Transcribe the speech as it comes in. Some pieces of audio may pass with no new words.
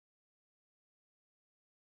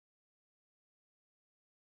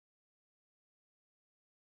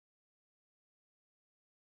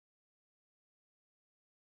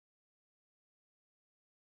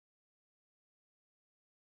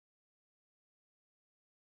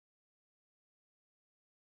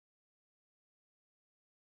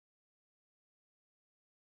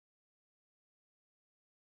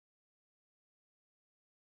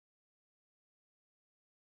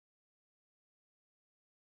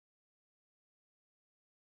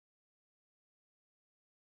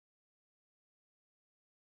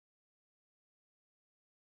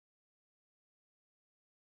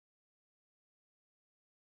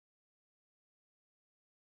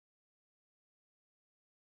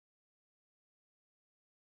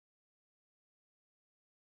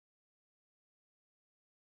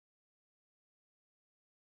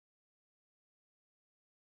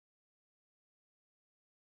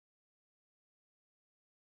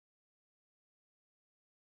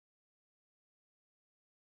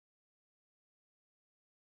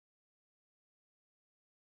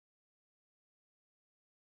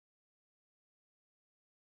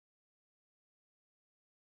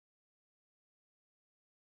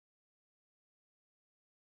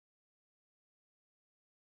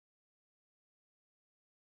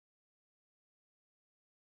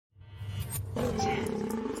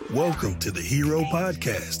Welcome to the Hero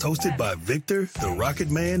Podcast, hosted by Victor, the Rocket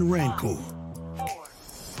Man Rancourt.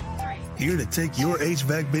 Here to take your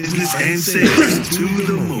HVAC business and sales to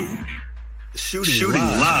the moon. Shooting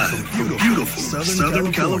live from beautiful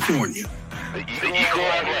Southern California. The Eagle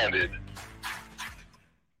have landed.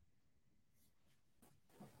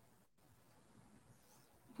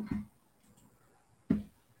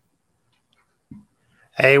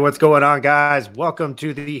 Hey, what's going on, guys? Welcome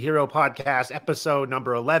to the Hero Podcast, episode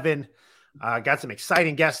number 11. Got some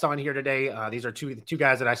exciting guests on here today. These are two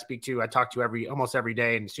guys that I speak to. I talk to almost every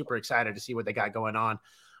day, and super excited to see what they got going on.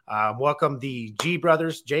 Welcome the G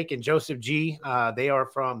brothers, Jake and Joseph G. They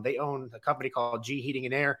own a company called G Heating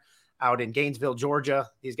and Air out in Gainesville, Georgia.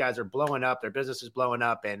 These guys are blowing up. Their business is blowing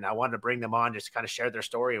up, and I wanted to bring them on just to kind of share their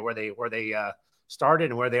story and where they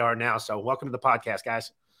started and where they are now. So welcome to the podcast,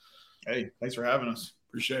 guys. Hey, thanks for having us.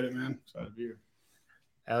 Appreciate it, man. Excited to be here.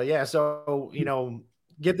 Hell yeah. So,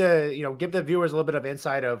 give the viewers a little bit of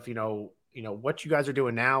insight of, what you guys are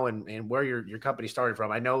doing now and where your company started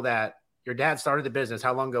from. I know that your dad started the business.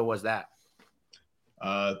 How long ago was that?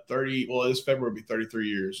 This February will be 33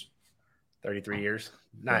 years. 33 years.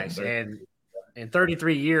 Nice. Yeah, and in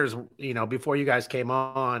 33 years, before you guys came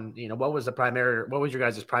on, what was your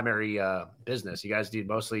guys' primary business? You guys did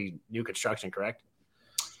mostly new construction, correct?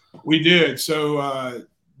 We did. So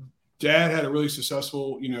Dad had a really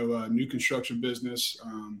successful, new construction business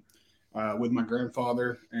with my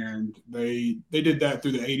grandfather, and they did that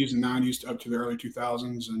through the 80s and 90s up to the early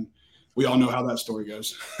 2000s, and we all know how that story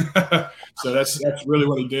goes. So that's really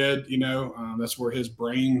what he did. That's where his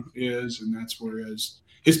brain is, and that's where his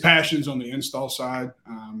passions on the install side.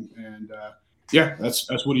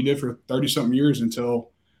 That's what he did for 30-something years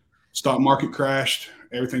until stock market crashed,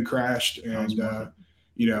 everything crashed, and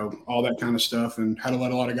all that kind of stuff, and had to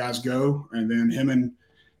let a lot of guys go. And then him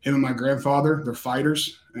and my grandfather, they're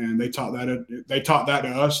fighters, and they taught that to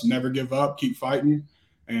us: never give up, keep fighting.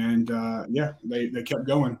 And they kept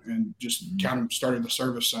going and just kind of started the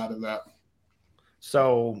service side of that.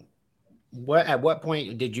 So, at what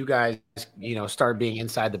point did you guys, start being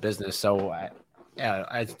inside the business? So,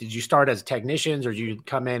 did you start as technicians, or did you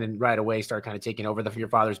come in and right away start kind of taking over your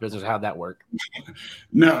father's business? How'd that work?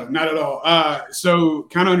 No, not at all. So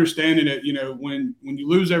kind of understanding it, when you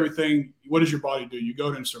lose everything, what does your body do? You go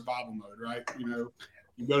into survival mode, right? You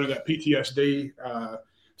go to that PTSD.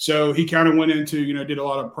 So he kind of went into, did a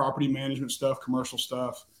lot of property management stuff, commercial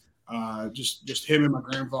stuff, just him and my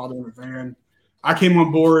grandfather in a van. I came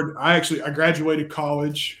on board. I graduated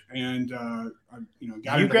college, and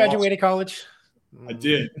You graduated college? I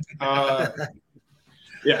did.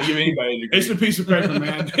 Yeah, give anybody a degree. It's a piece of paper,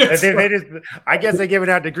 man. I guess they're giving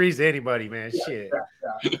out degrees to anybody, man. Shit.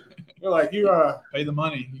 Yeah. They're like, you pay the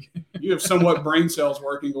money. You have somewhat brain cells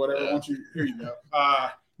working or whatever. Here you go.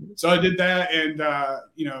 So I did that, and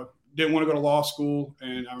didn't want to go to law school.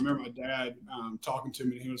 And I remember my dad talking to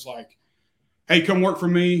me, and he was like, "Hey, come work for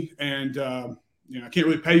me, and I can't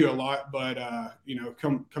really pay you a lot, but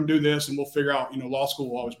come do this, and we'll figure out. Law school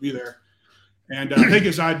will always be there." And I think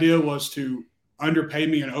his idea was to underpay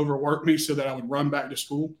me and overwork me so that I would run back to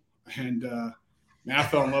school. And I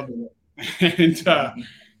fell in love with it. And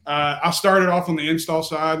I started off on the install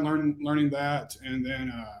side, learning that. And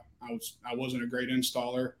then I wasn't a great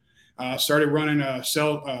installer. Started running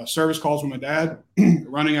service calls with my dad,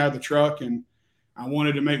 running out of the truck. And I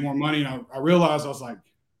wanted to make more money. And I realized, I was like,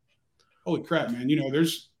 holy crap, man,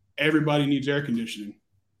 everybody needs air conditioning.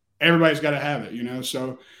 Everybody's got to have it,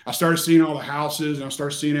 So I started seeing all the houses, and I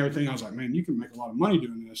started seeing everything. I was like, man, you can make a lot of money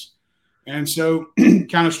doing this. And so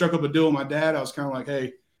kind of struck up a deal with my dad. I was kind of like, hey,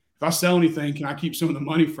 if I sell anything, can I keep some of the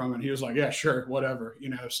money from it? And he was like, yeah, sure, whatever,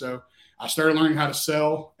 So I started learning how to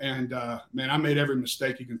sell, and I made every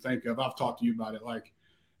mistake you can think of. I've talked to you about it. Like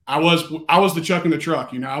I was the chuck in the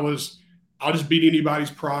truck, I'll just beat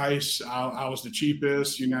anybody's price. I was the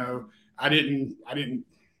cheapest, I didn't,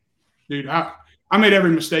 dude, I made every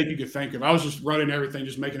mistake you could think of. I was just running everything,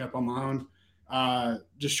 just making up on my own,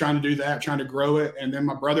 just trying to do that, trying to grow it. And then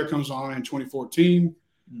my brother comes on in 2014.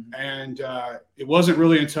 Mm-hmm. And it wasn't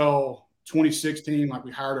really until 2016, like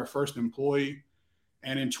we hired our first employee.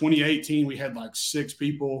 And in 2018, we had like 6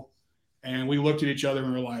 people. And we looked at each other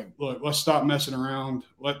and we were like, look, let's stop messing around.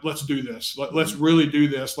 Let's do this. Let's really do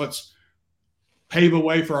this. Let's pave a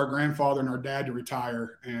way for our grandfather and our dad to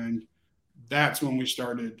retire. And that's when we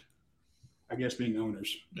started, I guess, being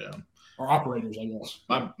owners. Yeah. Or operators, I guess.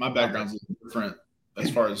 My background's different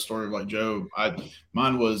as far as the story of like Joe.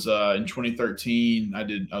 Mine was in 2013.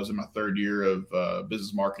 I was in my 3rd year of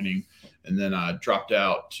business marketing, and then I dropped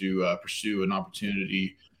out to pursue an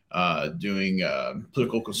opportunity doing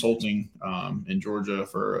political consulting in Georgia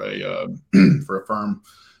for a for a firm,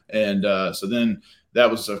 and so then that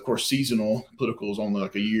was of course seasonal. Political is only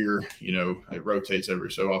like a year, it rotates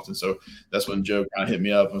every so often. So that's when Joe kind of hit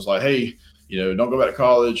me up and was like, "Hey, don't go back to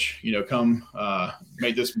college. Come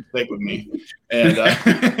make this mistake with me." And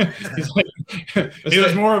he's like, it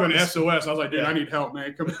was more of an SOS. I was like, "Dude, I need help,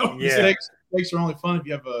 man. Come help me." Mistakes are only fun if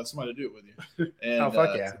you have somebody to do it with you. And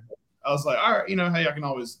fuck yeah. I was like, all right, hey, I can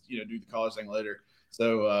always, do the college thing later.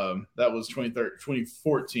 So that was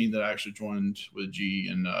 2014 that I actually joined with G,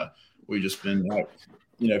 and we just been like,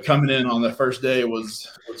 coming in on the first day was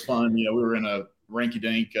fun. We were in a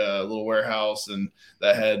rinky-dink little warehouse, and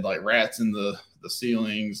that had like rats in the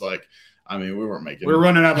ceilings. Like, I mean, we weren't making. We were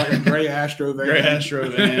running out like a gray Astro van.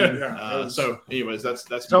 So, anyways,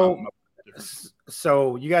 that's so.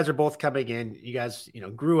 So you guys are both coming in. You guys,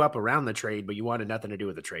 grew up around the trade, but you wanted nothing to do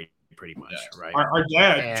with the trade, pretty much, right? Our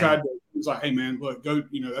dad tried to. He was like, "Hey, man, look, go.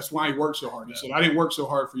 That's why he worked so hard." He said, "I didn't work so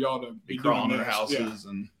hard for y'all to be crawling doing their houses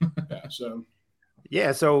and so."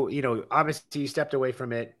 Yeah, so obviously you stepped away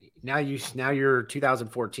from it. Now you're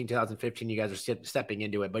 2014, 2015. You guys are stepping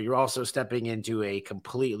into it, but you're also stepping into a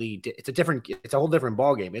completely. It's a whole different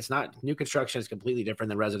ballgame. It's not new construction. It's completely different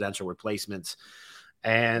than residential replacements.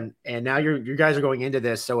 And now you guys are going into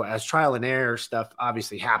this. So as trial and error stuff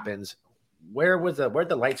obviously happens, where'd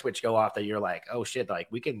the light switch go off that you're like, oh shit, like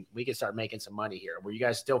we can start making some money here? Were you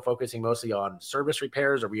guys still focusing mostly on service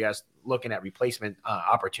repairs, or were you guys looking at replacement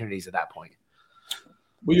opportunities at that point?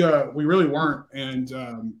 We really weren't,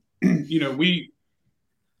 and we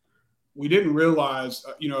didn't realize,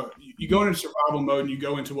 you go into survival mode and you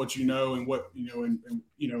go into what and what and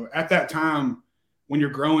at that time. When you're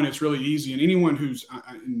growing, it's really easy. And anyone who's,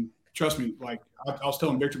 and trust me, like I was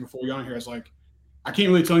telling Victor before we got on here, I was like, I can't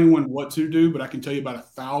really tell anyone what to do, but I can tell you about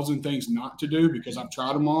 1,000 things not to do because I've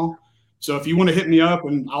tried them all. So if you want to hit me up,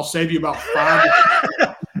 and I'll save you about 5.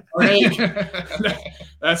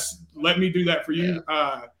 Let me do that for you.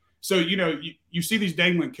 Yeah. So, you see these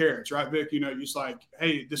dangling carrots, right, Vic? It's like,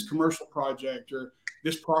 hey, this commercial project or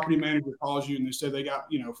this property manager calls you and they say they got,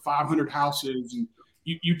 500 houses, and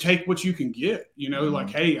you take what you can get, like,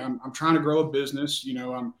 hey, I'm trying to grow a business,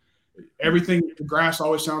 everything, the grass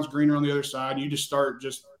always sounds greener on the other side. You just start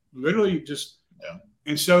literally.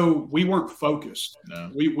 And so we weren't focused. No.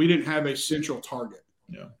 We didn't have a central target.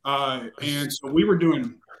 No. And so we were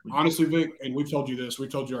doing, honestly, Vic, and we've told you this, we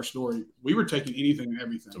told you our story. We were taking anything and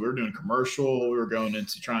everything. So we were doing commercial. We were going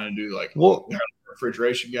into trying to do like,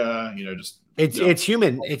 refrigeration guy, it's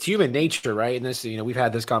human nature, right? And this, we've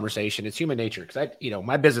had this conversation. It's human nature because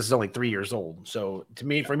my business is only 3 years old. So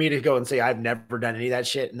for me to go and say I've never done any of that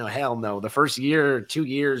shit, no, hell no. The first year, 2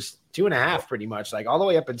 years, 2.5, pretty much, like all the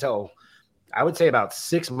way up until I would say about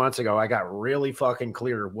 6 months ago, I got really fucking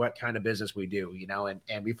clear what kind of business we do,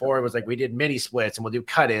 and before it was like we did mini splits and we'll do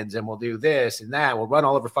cut-ins and we'll do this and that. We'll run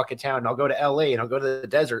all over fucking town, and I'll go to LA and I'll go to the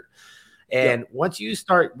desert. And once you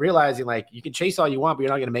start realizing like you can chase all you want, but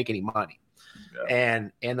you're not going to make any money. Yeah.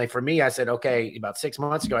 And like for me, I said, okay, about 6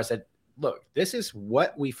 months ago, I said, look, this is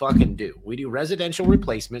what we fucking do. We do residential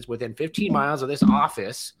replacements within 15 miles of this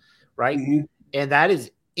office, right? Mm-hmm. And that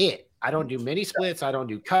is it. I don't do mini splits. I don't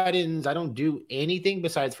do cut-ins. I don't do anything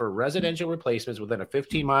besides for residential replacements within a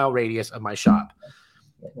 15-mile radius of my shop.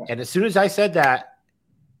 And as soon as I said that,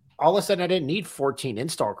 all of a sudden I didn't need 14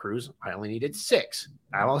 install crews. I only needed 6.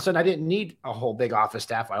 All of a sudden I didn't need a whole big office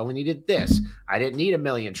staff. I only needed this. I didn't need 1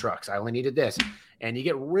 million trucks. I only needed this. And you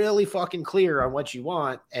get really fucking clear on what you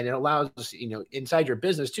want. And it allows, inside your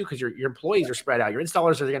business too, because your employees are spread out. Your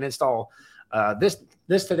installers are going to install this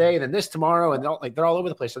today, and then this tomorrow, and they're all over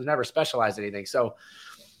the place. So they never specialize in anything. So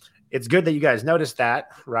it's good that you guys noticed that,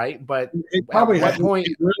 right? But it probably at what point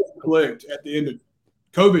it really clicked at the end of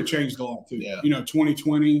COVID changed a lot too. Yeah.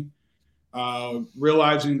 2020,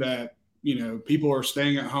 realizing that people are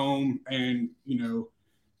staying at home, and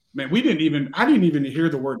man, I didn't even hear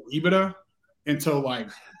the word EBITDA until I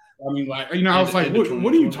was like,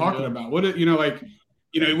 what are you talking about? What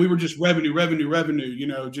we were just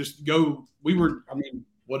revenue, just go. We were,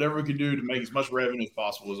 whatever we could do to make as much revenue as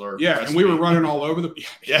possible was our recipe. And we were running all over the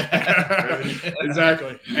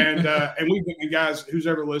exactly. And we've been, guys, who's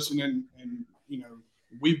ever listening, and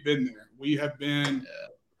we've been there. We have been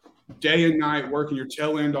day and night working your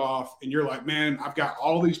tail end off, and you're like, man, I've got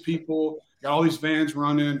all these people, got all these vans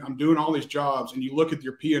running, I'm doing all these jobs, and you look at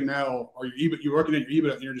your P&L or your EBIT, you're working at your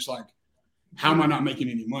EBITDA, and you're just like, how am I not making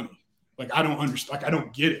any money? Like, I don't understand. Like, I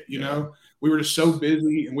don't get it. We were just so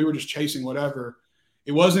busy, and we were just chasing whatever.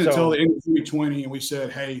 It wasn't until the end of 2020, and we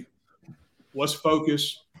said, hey, let's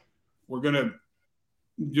focus. We're going to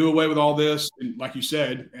do away with all this, and like you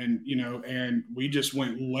said, and and we just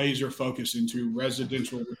went laser focused into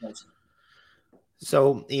residential replacement.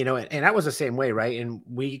 So, and that was the same way, right? And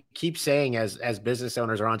we keep saying as business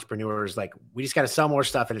owners or entrepreneurs, like, we just got to sell more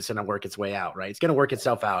stuff and it's going to work its way out, right? It's going to work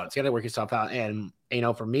itself out. It's going to work itself out. And,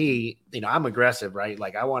 for me, I'm aggressive, right?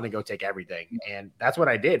 Like, I want to go take everything. And that's what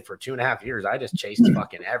I did for 2.5 years. I just chased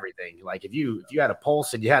fucking everything. Like, if you had a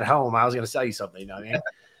pulse and you had home, I was going to sell you something, you know what I mean?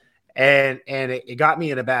 And it got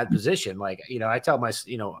me in a bad position. Like, I tell my,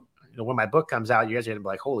 when my book comes out, you guys are going to be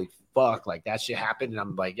like, holy fuck, like that shit happened. And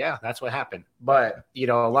I'm like, yeah, that's what happened. But, a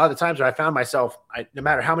lot of the times where I found myself, no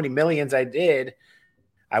matter how many millions I did,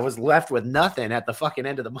 I was left with nothing at the fucking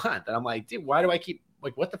end of the month. And I'm like, dude, why do I keep,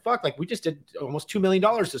 like, what the fuck? Like, we just did almost $2 million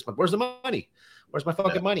this month. Where's the money? Where's my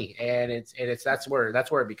fucking money? And that's where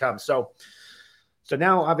it becomes. So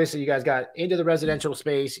now obviously you guys got into the residential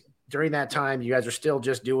space. During that time, you guys are still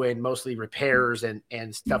just doing mostly repairs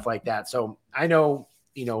and stuff like that. So I know,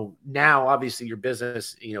 now obviously your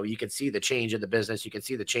business, you can see the change in the business, you can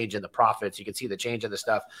see the change in the profits, you can see the change in the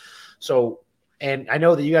stuff. So, and I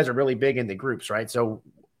know that you guys are really big in the groups, right? So,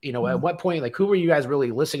 at what point, like, who were you guys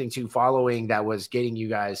really listening to, following, that was getting you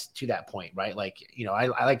guys to that point, right? Like,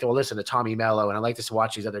 I like to listen to Tommy Mello, and I like to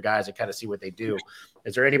watch these other guys and kind of see what they do.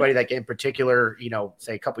 Is there anybody that in particular,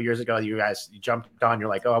 say a couple years ago, you jumped on, you're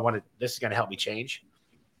like, oh, this is going to help me change?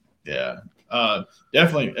 Yeah,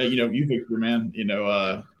 definitely. You Victor, man,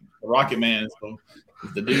 the Rocket Man is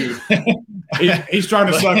the dude. he's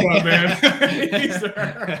trying to suck up,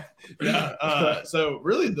 man. Yeah. So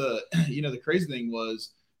really the crazy thing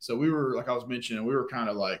was, so we were, like I was mentioning, we were kind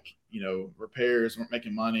of like, repairs, weren't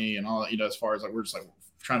making money and all, as far as like, we're just like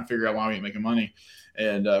trying to figure out why we ain't making money.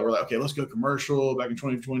 And we're like, okay, let's go commercial back in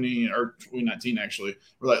 2020 or 2019, actually.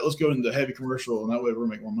 We're like, let's go into heavy commercial, and that way we're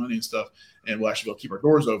making more money and stuff. And we'll actually go keep our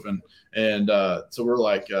doors open. And so we're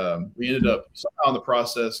like, we ended up somehow in the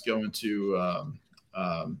process going to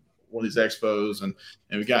one of these expos, and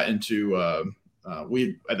we got into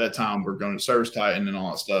we at that time were going to Service Titan and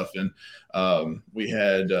all that stuff. And we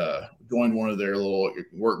had joined one of their little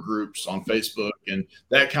work groups on Facebook, and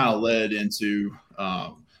that kind of led into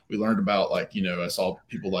we learned about, like, I saw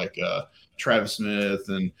people like Travis Smith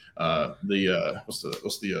and what's the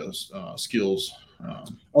skills.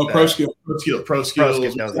 Pro Skills. Pro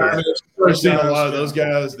Skills. Seeing a lot of those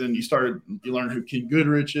guys. Then you learn who Ken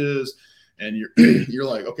Goodrich is, and you're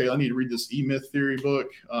like, okay, I need to read this E-Myth theory book,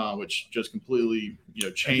 which just completely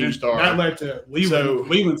changed our. That led to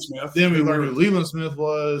Leland Smith. Then we learned who Leland Smith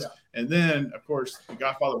was. Yeah. And then, of course, the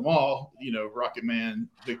Godfather of them all, Rocket Man,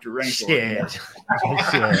 Victor Rainford.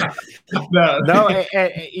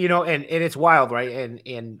 And it's wild, right?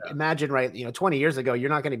 And imagine, right, 20 years ago, you're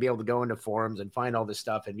not going to be able to go into forums and find all this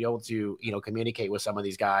stuff and be able to, communicate with some of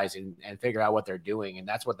these guys and figure out what they're doing. And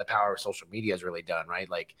that's what the power of social media has really done, right?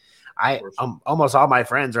 Like, almost all my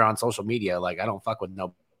friends are on social media. Like, I don't fuck with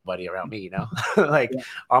nobody around me, like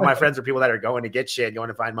all my friends are people that are going to get shit, going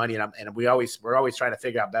to find money. And we're always trying to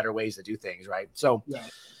figure out better ways to do things. Right. So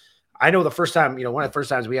I know the first time, one of the first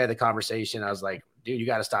times we had the conversation, I was like, dude, you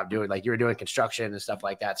got to stop doing, like, you were doing construction and stuff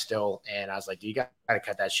like that still. And I was like, dude, you got to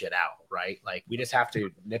cut that shit out. Right. Like, we just have to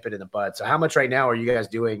nip it in the bud. So how much right now are you guys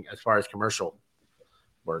doing as far as commercial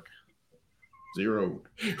work? Zero.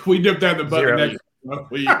 We dipped that in the bud.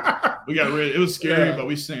 We got rid. It was scary, but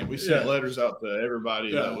we sent letters out to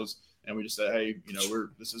everybody that was, and we just said, hey, we're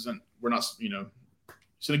not,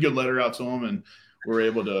 sent a good letter out to them, and we're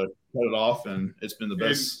able to cut it off, and it's been the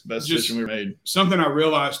best decision we made. Something I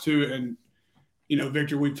realized too, and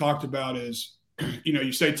Victor, we've talked about is,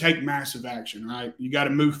 you say take massive action, right? You got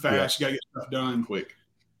to move fast, you got to get stuff done quick.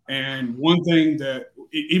 And one thing that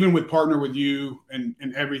even with Partner With You and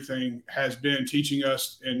everything has been teaching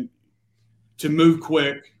us and to move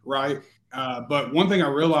quick, right? But one thing I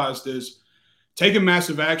realized is taking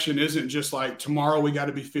massive action isn't just like tomorrow we got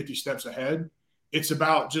to be 50 steps ahead. It's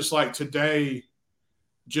about just like today,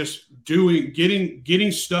 just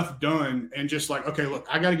getting stuff done, and just like, okay, look,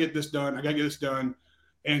 I got to get this done.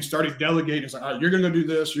 And started delegating. It's like, all right, you're going to do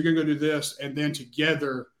this, you're going to do this. And then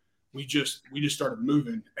together we just started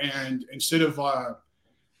moving. And instead of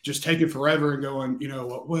just taking forever and going,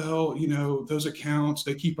 those accounts,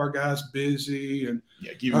 they keep our guys busy, and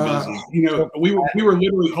keep them busy. We were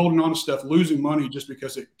literally holding on to stuff, losing money just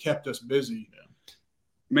because it kept us busy. Yeah.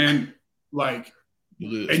 Man, like,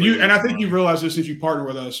 and I think you realize this since you partner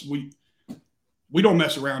with us, we don't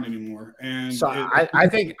mess around anymore. And so I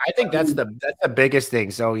think that's the biggest thing.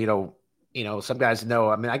 So, some guys know,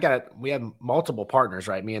 I mean, we have multiple partners,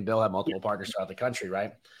 right? Me and Bill have multiple partners throughout the country,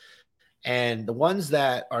 right? And the ones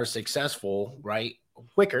that are successful, right,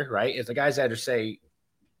 quicker, right, is the guys that are, say,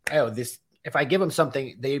 if I give them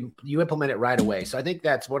something, you implement it right away. So I think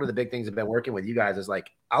that's one of the big things I've been working with you guys is like,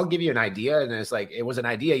 I'll give you an idea. And it's like, it was an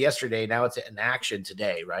idea yesterday. Now it's an action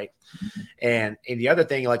today. Right. And the other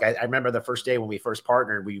thing, like I remember the first day when we first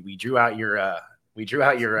partnered, we drew out your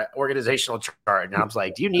organizational chart. And I was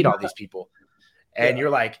like, do you need all these people? And you're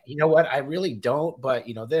like, you know what? I really don't, but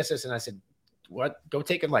this. And I said, what? Go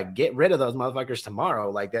take and like get rid of those motherfuckers tomorrow.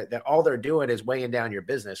 Like that all they're doing is weighing down your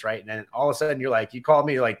business, right? And then all of a sudden you're like, you call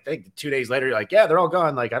me like, I think 2 days later, you're like, yeah, they're all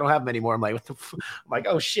gone. Like I don't have them anymore. I'm like, what the I'm like,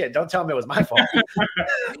 oh shit! Don't tell them it was my fault.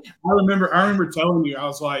 I remember telling you, I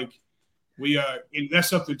was like, and that's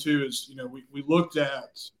something too. Is we looked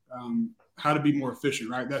at how to be more efficient,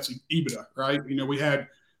 right? That's EBITDA, right? We had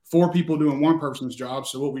 4 people doing one person's job.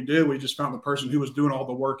 So what we did, we just found the person who was doing all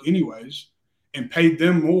the work anyways, and paid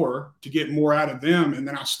them more to get more out of them. And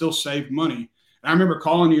then I still saved money. And I remember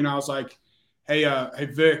calling you and I was like, hey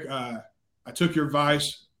Vic, I took your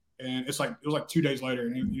advice. And it was like 2 days later.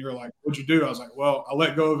 And you were like, what'd you do? I was like, well, I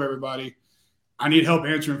let go of everybody. I need help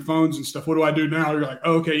answering phones and stuff. What do I do now? You're like,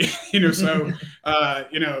 oh, okay. So, I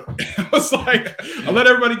was like, I let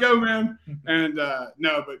everybody go, man. And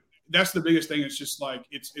no, but that's the biggest thing. It's just like,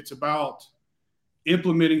 it's about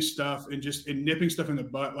implementing stuff and nipping stuff in the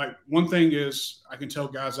butt. Like one thing is I can tell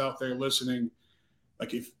guys out there listening,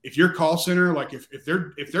 like if your call center, like if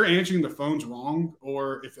they're answering the phones wrong,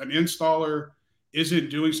 or if an installer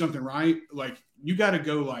isn't doing something right, like you got to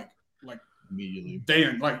go like immediately,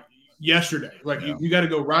 Dan, like yesterday, like you got to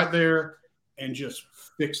go right there and just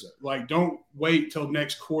fix it. Like don't wait till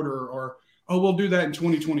next quarter or, oh, we'll do that in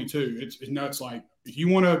 2022. It's nuts. Like if you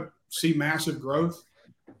want to see massive growth,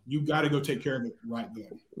 you got to go take care of it right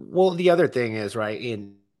then. Well, the other thing is, right,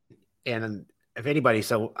 and if anybody,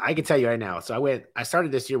 so I can tell you right now, so I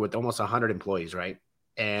started this year with almost 100 employees, right?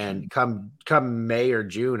 And come May or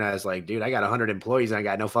June, I was like, dude, I got 100 employees and I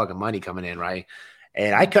got no fucking money coming in, right?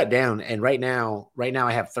 And I cut down, and right now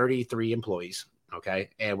I have 33 employees, okay?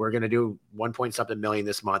 And we're going to do 1 point something million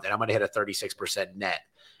this month, and I'm going to hit a 36% net,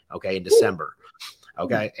 okay, in December.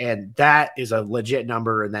 Okay. And that is a legit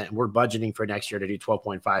number. And that we're budgeting for next year to do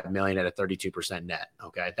 12.5 million at a 32% net.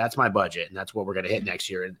 Okay. That's my budget. And that's what we're going to hit next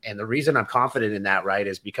year. And the reason I'm confident in that, right,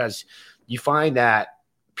 is because you find that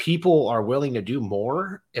people are willing to do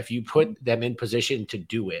more if you put them in position to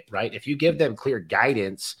do it, right? If you give them clear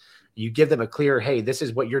guidance, you give them a clear, hey, this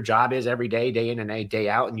is what your job is every day, day in and day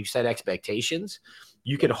out. And you set expectations,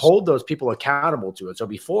 you can hold those people accountable to it. So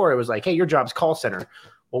before it was like, hey, your job's call center.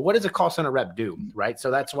 Well, what does a call center rep do, right? So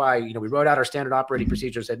that's why, we wrote out our standard operating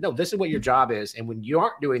procedure and said, no, this is what your job is. And when you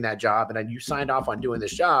aren't doing that job and then you signed off on doing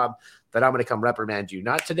this job, then I'm going to come reprimand you.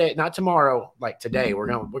 Not today, not tomorrow, like today. We're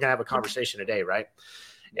going to have a conversation today, right?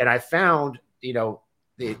 And I found,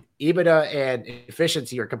 the EBITDA and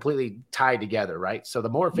efficiency are completely tied together, right? So the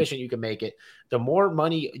more efficient you can make it, the more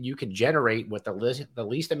money you can generate with the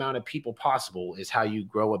least amount of people possible is how you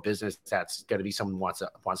grow a business that's going to be someone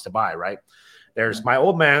wants to buy, right? There's my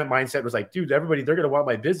old mindset was like, dude, they're going to want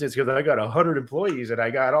my business because I got 100 employees and I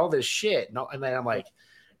got all this shit. And then I'm like,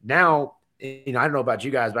 now, I don't know about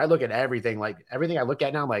you guys, but I look at everything, like everything I look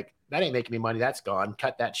at now, I'm like, that ain't making me money. That's gone.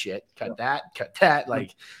 Cut that shit. Cut that.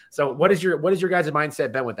 Like, so what is your guys'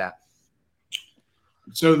 mindset been with that?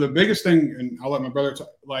 So the biggest thing, and I'll let my brother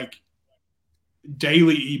talk, like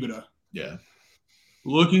daily EBITDA. Yeah.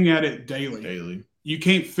 Looking at it daily. You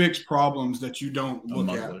can't fix problems that you don't look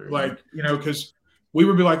at. Later, like, because we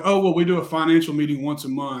would be like, oh, well, we do a financial meeting once a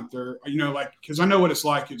month, or, because I know what it's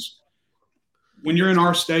like is when you're in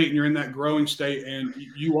our state and you're in that growing state and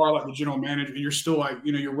you are like the general manager and you're still like,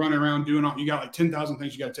 you're running around doing all, you got like 10,000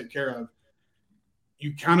 things you got to take care of.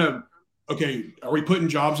 You kind of, okay, are we putting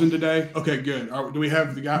jobs in today? Okay, good. Do we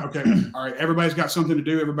have the guy? Okay. All right. Everybody's got something to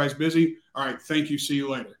do. Everybody's busy. All right. Thank you. See you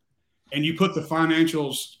later. And you put the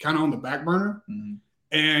financials kind of on the back burner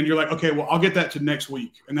and you're like, okay, well, I'll get that to next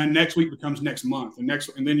week. And then next week becomes next month and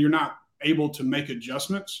then you're not able to make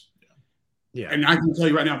adjustments. Yeah. And I can tell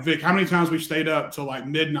you right now, Vic, how many times we've stayed up till like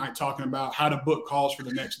midnight talking about how to book calls for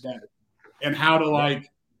the next day and how to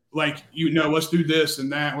let's do this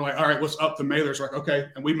and that. We're like, all right, let's up the mailers. Like, okay.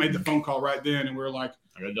 And we made the phone call right then. And we're like,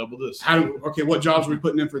 I got to double this. What jobs are we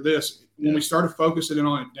putting in for this? When we started focusing in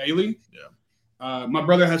on it daily. Yeah. My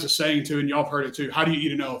brother has a saying too, and y'all have heard it too. How do you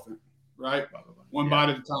eat an elephant? Right. One bite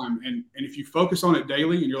at a time. And if you focus on it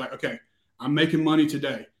daily and you're like, okay, I'm making money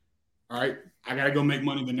today. All right. I got to go make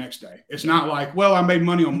money the next day. It's not like, well, I made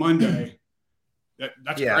money on Monday.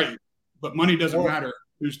 That's great. But money doesn't matter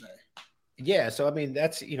Tuesday. Yeah. So, I mean,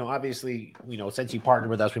 that's, obviously, since you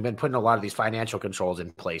partnered with us, we've been putting a lot of these financial controls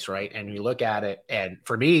in place, right? And you look at it, and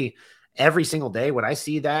for me, every single day when I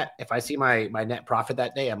see that, if I see my net profit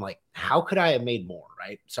that day, I'm like, how could I have made more?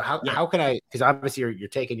 Right. So how can I, because obviously you're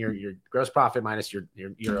taking your gross profit minus your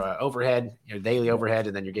overhead, your daily overhead,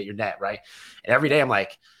 and then you get your net. Right. And every day I'm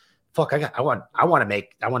like, fuck, I want to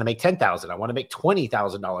make 10,000. I want to make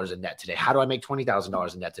 $20,000 in net today. How do I make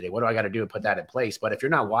 $20,000 in net today? What do I got to do to put that in place? But if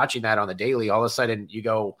you're not watching that on the daily, all of a sudden you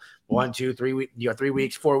go 1, 2, 3 weeks, 3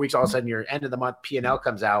 weeks, 4 weeks, all of a sudden your end of the month P&L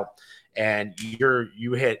comes out and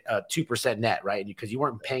you hit a 2% net, right? Because you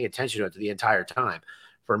weren't paying attention to it the entire time.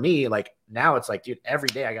 For me, like now it's like, dude, every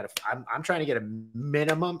day I'm trying to get a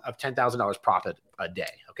minimum of $10,000 profit a day.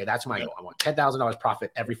 Okay. That's my goal. I want $10,000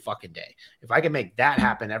 profit every fucking day. If I can make that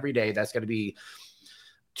happen every day, that's going to be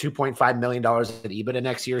 $2.5 million in EBITDA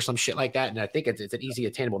next year, some shit like that. And I think it's an easy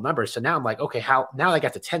attainable number. So now I'm like, okay, now I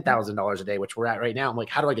got to $10,000 a day, which we're at right now. I'm like,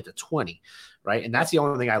 how do I get to 20? Right. And that's the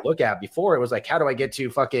only thing I look at. Before it was like, how do I get to a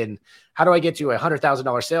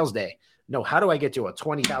 $100,000 sales day? No, how do I get to a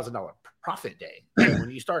 $20,000 profit day? And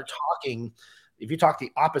when you start talking, if you talk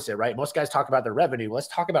the opposite, right? Most guys talk about their revenue. Let's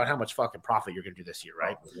talk about how much fucking profit you're going to do this year,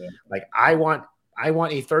 right? Yeah. Like I want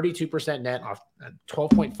a 32% net off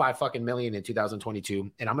 12.5 fucking million in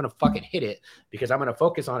 2022. And I'm going to fucking hit it because I'm going to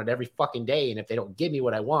focus on it every fucking day. And if they don't give me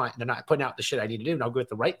what I want, they're not putting out the shit I need to do. And I'll go with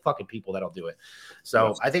the right fucking people that'll do it.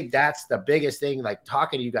 So I think that's the biggest thing. Like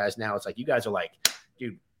talking to you guys now, it's like, you guys are like,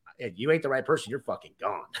 dude, if you ain't the right person, you're fucking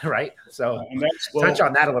gone. Right. So touch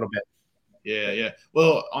on that a little bit. Yeah.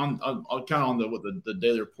 Well, on kind of on the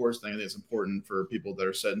daily reports thing, I think it's important for people that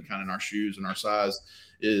are sitting kind of in our shoes and our size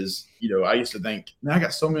is, I used to think, man, I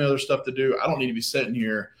got so many other stuff to do. I don't need to be sitting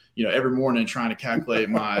here, every morning trying to calculate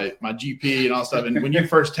my GP and all that stuff. And when you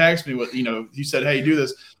first texted me with, you said, hey, do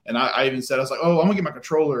this. And I even said, I was like, oh, I'm gonna get my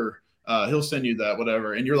controller. He'll send you that,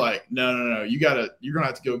 whatever. And you're like, no, you're going to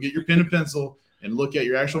have to go get your pen and pencil and look at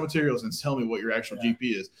your actual materials and tell me what your actual GP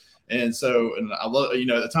is. And so, and I love, at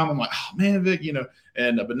the time I'm like, oh man, Vic,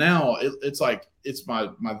 but now it's like, it's my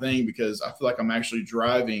thing because I feel like I'm actually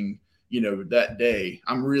driving, that day.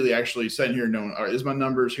 I'm really actually sitting here knowing, all right, here's my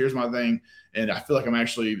numbers, here's my thing. And I feel like I'm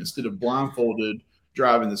actually, instead of blindfolded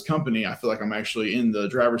driving this company, I feel like I'm actually in the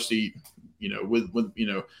driver's seat, with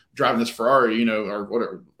driving this Ferrari, or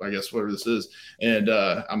whatever, I guess, whatever this is. And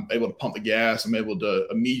I'm able to pump the gas. I'm able to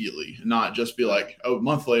immediately not just be like, oh, a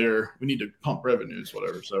month later, we need to pump revenues,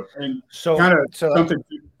 whatever. So something.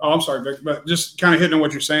 Oh, I'm sorry, Vic, but just kind of hitting on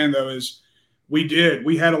what you're saying though, is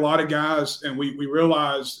we had a lot of guys and we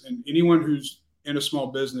realized, and anyone who's in a small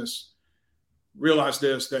business realize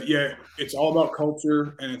this, that it's all about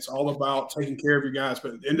culture and it's all about taking care of your guys.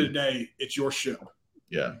 But at the end of the day, it's your ship.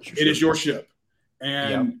 Yeah, it is your ship.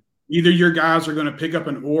 And either your guys are going to pick up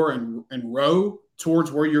an oar and row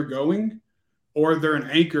towards where you're going, or they're an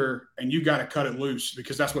anchor and you got to cut it loose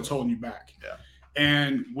because that's what's holding you back. Yeah.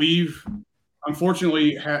 And we've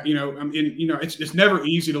unfortunately had, it's never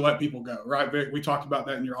easy to let people go, right, Vic? We talked about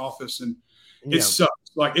that in your office, and it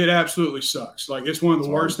sucks. Like it absolutely sucks. Like it's one of the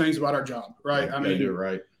worst things about our job, right? I mean, you're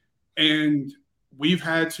right. And we've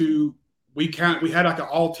had to. We had like an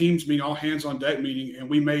all teams meeting, all hands on deck meeting, and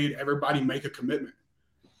we made everybody make a commitment.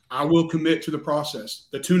 I will commit to the process,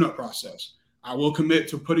 the tune-up process. I will commit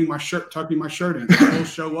to tucking my shirt in. I will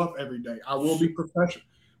show up every day. I will be professional.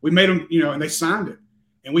 We made them, and they signed it.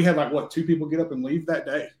 And we had 2 people get up and leave that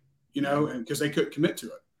day, and because they couldn't commit to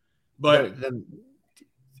it. But then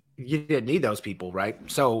you didn't need those people, right?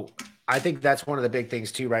 So I think that's one of the big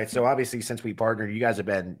things too, right? So obviously, since we partnered, you guys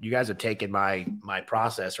have taken my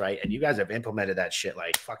process, right? And you guys have implemented that shit,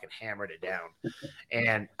 like fucking hammered it down.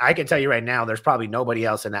 And I can tell you right now, there's probably nobody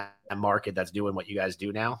else in that market that's doing what you guys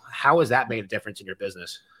do now. How has that made a difference in your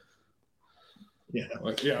business? Yeah.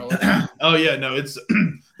 Oh yeah. No, it's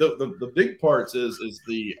the big parts is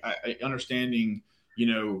the understanding,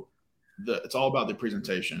 it's all about the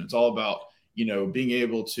presentation. It's all about, being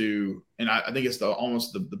able to, and I think it's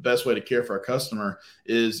almost the best way to care for a customer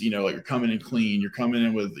is, like you're coming in clean, you're coming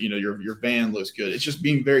in with, your van looks good. It's just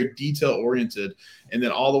being very detail oriented. And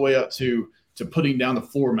then all the way up to putting down the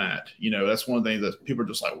format, that's one thing that people are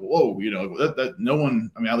just like, whoa, that no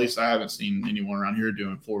one, I mean, at least I haven't seen anyone around here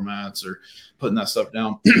doing formats or putting that stuff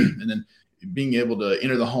down. And then being able to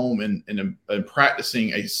enter the home and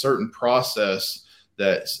practicing a certain process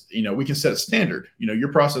that, we can set a standard.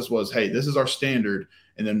 Your process was, hey, this is our standard.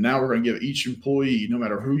 And then now we're going to give each employee, no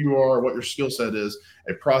matter who you are, what your skill set is,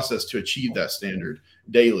 a process to achieve that standard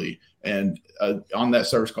daily. And on that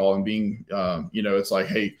service call and being, it's like,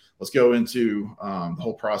 hey, let's go into the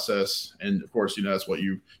whole process. And of course, that's what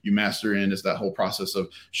you master in, is that whole process of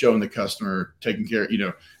showing the customer, taking care,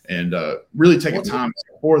 and really taking time.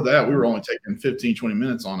 Before that, we were only taking 15, 20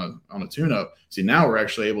 minutes on a tune-up. See, now we're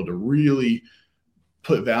actually able to really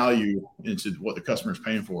put value into what the customer is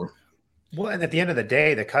paying for. Well, and at the end of the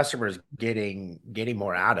day, the customer's getting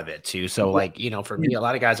more out of it too. So like, for me, a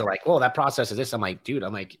lot of guys are like, well, that process is this. I'm like, dude,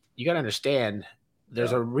 you got to understand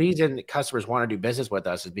there's a reason that customers want to do business with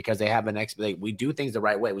us, is because they have we do things the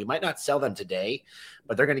right way. We might not sell them today,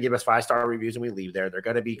 but they're going to give us 5-star reviews when we leave there. They're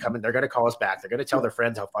going to be coming. They're going to call us back. They're going to tell their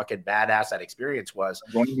friends how fucking badass that experience was.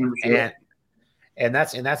 And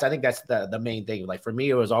that's I think that's the main thing. Like for me,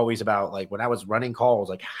 it was always about, like, when I was running calls,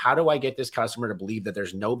 like, how do I get this customer to believe that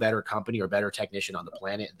there's no better company or better technician on the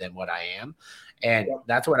planet than what I am? And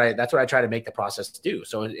that's what I try to make the process do.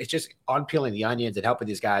 So it's just on peeling the onions and helping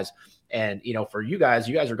these guys. And, for you guys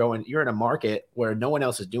you're in a market where no one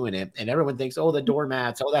else is doing it. And everyone thinks, oh, the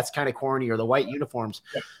doormats, oh, that's kind of corny, or the white uniforms.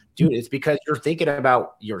 Dude, it's because you're thinking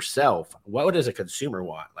about yourself. What does a consumer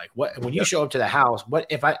want? Like, when you show up to the house,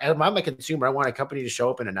 if I'm a consumer, I want a company to show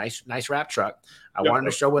up in a nice wrap truck. I want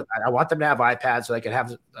them to I want them to have iPads so they can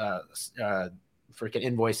have freaking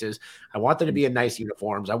invoices. I want them to be in nice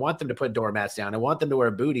uniforms. I want them to put doormats down. I want them to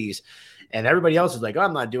wear booties. And everybody else is like, oh,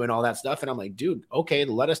 I'm not doing all that stuff. And I'm like, dude, okay,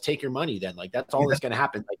 let us take your money then. Like, that's all that's going to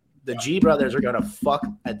happen. Like, the G brothers are going to fuck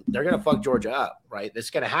Georgia up, right?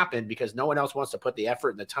 That's going to happen because no one else wants to put the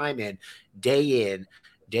effort and the time in,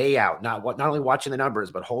 day out, not only watching the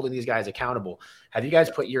numbers, but holding these guys accountable. Have you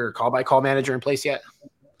guys put your call-by-call manager in place yet?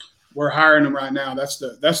 We're hiring them right now. That's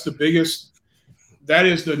the biggest. That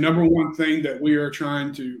is the number one thing that we are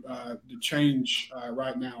trying to change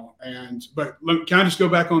right now. But can I just go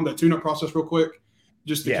back on the tune-up process real quick,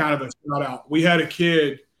 just to kind of a shout out? We had a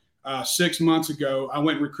kid 6 months ago. I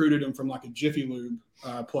went and recruited him from like a Jiffy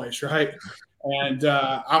Lube place, right? And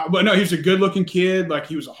but no, he was a good-looking kid. Like,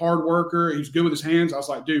 he was a hard worker. He was good with his hands. I was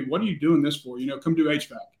like, dude, what are you doing this for? Come do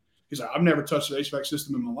HVAC. He's like, I've never touched an HVAC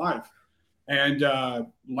system in my life. And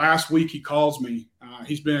last week he calls me.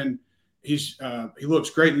 He looks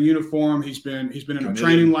great in the uniform. He's been in a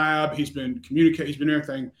training lab. He's been communicating. He's been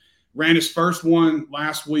everything. Ran his first one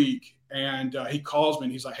last week, and he calls me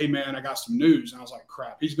and he's like, "Hey man, I got some news." And I was like,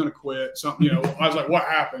 "Crap, he's gonna quit." Something, I was like, "What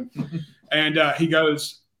happened?" And he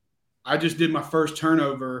goes, "I just did my first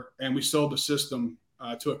turnover, and we sold the system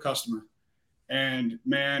to a customer." And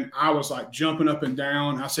man, I was like jumping up and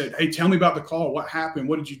down. I said, "Hey, tell me about the call. What happened?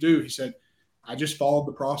 What did you do?" He said, "I just followed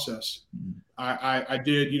the process. I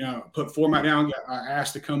did, put format down. I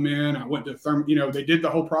asked to come in. I went to they did the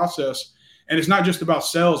whole process." And it's not just about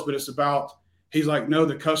sales, but it's about, he's like, no,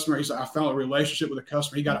 the customer, he's like, I found a relationship with the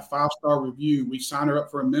customer. He got a 5-star review. We signed her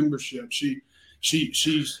up for a membership.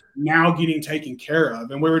 She's now getting taken care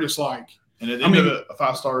of. And we were just like, and at the end of it, a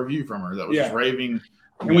 5-star review from her that was just raving.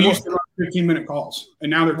 And we used to run 15-minute calls, and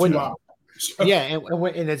now they're 2 hours. Yeah,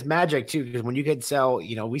 and it's magic too, because when you can sell,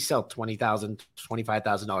 we sell $20,000,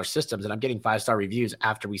 $25,000 systems, and I'm getting 5-star reviews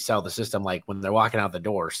after we sell the system, like when they're walking out the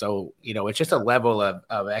door. So it's just a level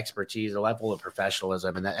of expertise, a level of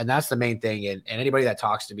professionalism, and that's the main thing. And anybody that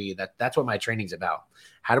talks to me, that's what my training's about.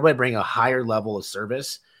 How do I bring a higher level of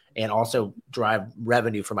service and also drive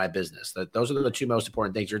revenue for my business? Those are the two most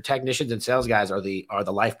important things. Your technicians and sales guys are the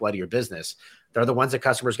lifeblood of your business. They're the ones that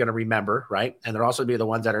customers going to remember, right? And they're also be the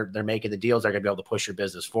ones that they're making the deals that are going to be able to push your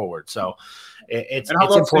business forward. So it's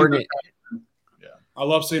important. I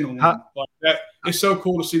love seeing them win. Like that. It's so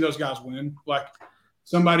cool to see those guys win. Like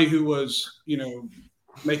somebody who was,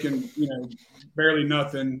 making, barely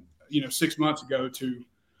nothing, 6 months ago, to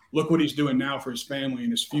look what he's doing now for his family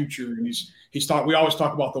and his future. And we always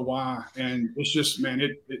talk about the why, and it's just, man,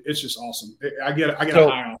 it's just awesome. I get a high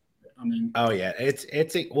off. Oh yeah,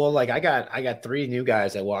 I got 3 new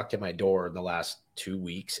guys that walked in my door in the last 2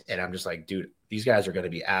 weeks, and I'm just like, dude, these guys are going to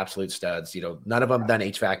be absolute studs. None of them done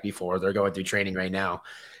HVAC before. They're going through training right now.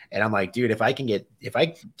 And I'm like, dude, if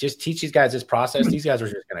I just teach these guys this process, these guys are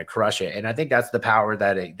just going to crush it. And I think that's the power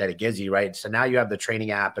that it gives you, right? So now you have the training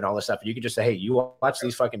app and all this stuff. And you can just say, hey, you watch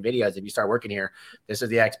these fucking videos. If you start working here, this is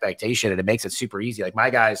the expectation. And it makes it super easy. Like my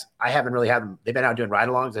guys, I haven't really had them. They've been out doing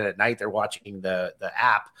ride-alongs, and at night they're watching the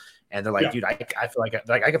app. And they're like, dude, I feel like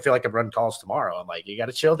I can feel like I'm running calls tomorrow. I'm like, you got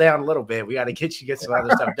to chill down a little bit. We got to get some other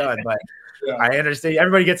stuff done. But I understand.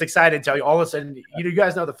 Everybody gets excited until you all of a sudden, you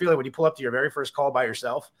guys know the feeling when you pull up to your very first call by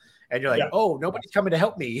yourself, and you're like, oh, nobody's coming to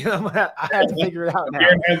help me. I had to figure it out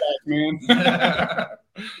now.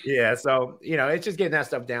 Yeah. So, it's just getting that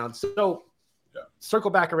stuff down. So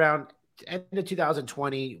circle back around. end of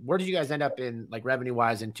 2020. Where did you guys end up in like revenue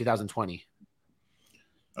wise in 2020?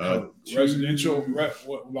 Residential,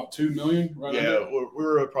 what, about 2 million? Right, yeah, we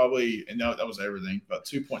were probably, and that was everything, about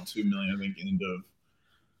 2.2 million, I think, end of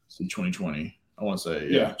 2020. I want to say,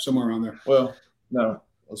 yeah, somewhere around there. Well, no,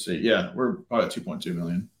 let's see. Yeah, we're probably at 2.2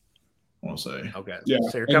 million. I want to say. Okay. Yeah.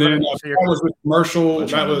 So you're and coming. then, that was with commercial.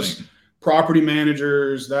 That was think. property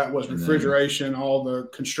managers. That was refrigeration. All the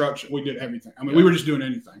construction. We did everything. I mean, we were just doing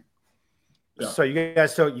anything. Yeah. So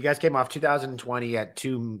you guys came off 2020 at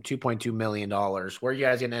 $2.2 million. Where are you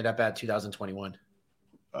guys gonna end up at 2021?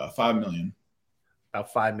 5 million.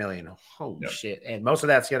 About 5 million. Oh shit! And most of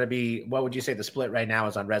that's gonna be. What would you say the split right now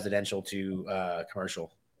is on residential to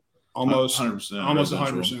commercial? Almost 100%. Almost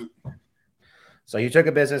 100%. So you took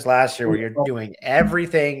a business last year where you're doing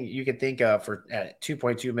everything you could think of for at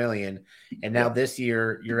 2.2 million, and now this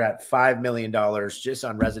year you're at $5 million just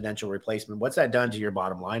on residential replacement. What's that done to your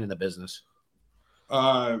bottom line in the business?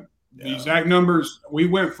 The exact numbers, we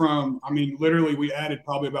went from, I mean, literally we added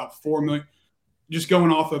probably about 4 million. Just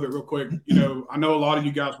going off of it real quick, I know a lot of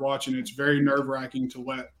you guys watching, it's very nerve-wracking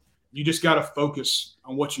you just got to focus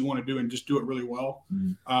on what you want to do and just do it really well.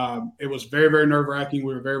 Mm-hmm. It was very, very nerve-wracking.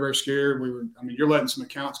 We were very, very scared. You're letting some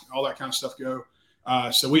accounts, all that kind of stuff go.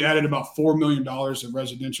 So we added about $4 million of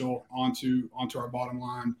residential onto our bottom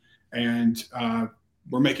line, and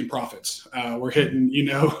we're making profits. We're hitting,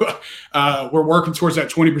 we're working towards that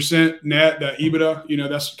 20% net, that EBITDA.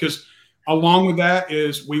 That's because along with that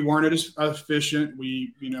is we weren't as efficient.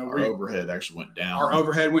 Our overhead actually went down. Our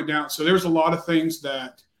overhead went down. So there's a lot of things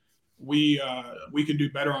that we can do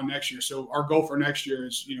better on next year. So our goal for next year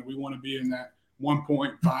is, we want to be in that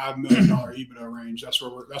 $1.5 million EBITDA range. That's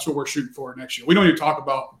what we're shooting for next year. We don't even talk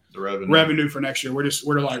about the revenue for next year.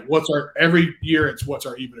 We're like, every year what's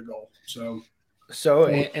our EBITDA goal. So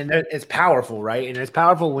and it's powerful, right? And it's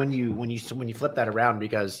powerful when you flip that around,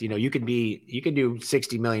 because you can do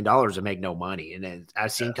 $60 million and make no money. And then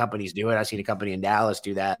I've seen companies do it. I've seen a company in Dallas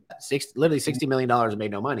do that. Literally $60 million and made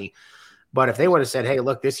no money. But if they would have said, hey,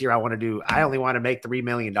 look, this year I only want to make $3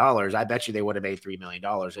 million, I bet you they would have made $3 million.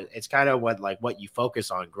 It's kind of what you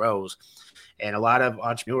focus on grows. And a lot of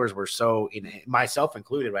entrepreneurs were myself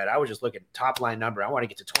included, right? I was just looking top line number. I want to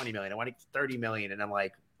get to 20 million. I want to get to 30 million. And I'm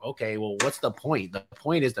like, okay, well, what's the point? The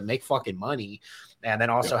point is to make fucking money and then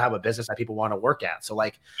also have a business that people want to work at. So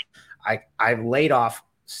like I've laid off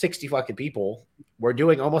 60 fucking people. We're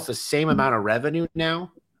doing almost the same amount of revenue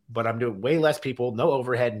now, but I'm doing way less people, no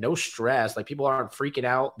overhead, no stress. Like people aren't freaking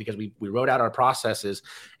out because we wrote out our processes,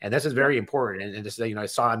 and this is very important. And this,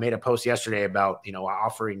 I made a post yesterday about,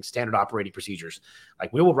 offering standard operating procedures.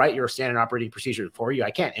 Like we will write your standard operating procedure for you. I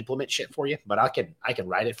can't implement shit for you, but I can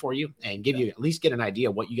write it for you and give you at least get an idea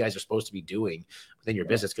of what you guys are supposed to be doing within your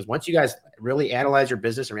business. Because once you guys really analyze your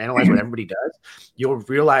business or analyze what everybody does, you'll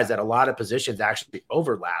realize that a lot of positions actually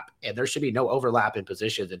overlap, and there should be no overlap in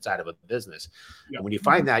positions inside of a business. Yeah. And when you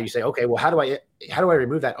find that, you say, okay, well, how do I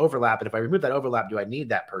remove that overlap? And if I remove that overlap, do I need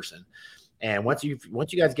that person? And once you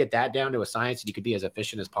guys get that down to a science and you can be as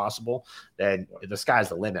efficient as possible, then the sky's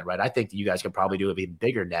the limit, right? I think that you guys could probably do a even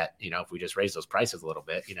bigger net, if we just raise those prices a little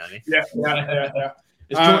bit, you know what I mean?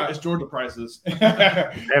 Yeah. It's Georgia prices.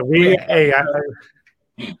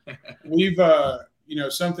 We've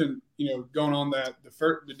something going on that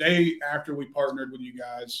the day after we partnered with you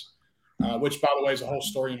guys, which by the way is a whole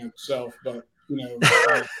story in itself, but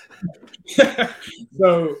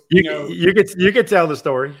so you could tell the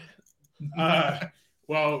story.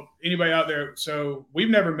 Well, anybody out there, so we've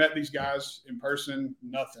never met these guys in person,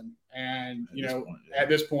 nothing. And at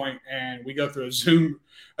this point, and we go through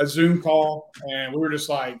a Zoom call, and we were just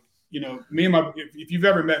like, if you've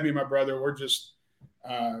ever met me and my brother, we're just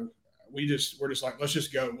like, let's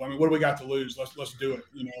just go. I mean, what do we got to lose? Let's do it,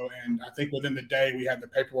 and I think within the day we had the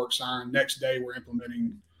paperwork signed. Next day we're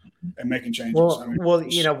implementing and making changes.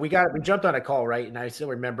 We jumped on a call, right? And I still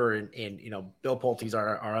remember, and Bill Pulte's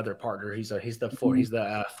our other partner. He's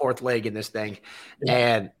the fourth leg in this thing. Yeah.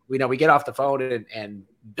 And we get off the phone and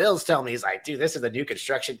Bill's telling me, he's like, dude, this is a new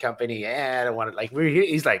construction company. And I don't want to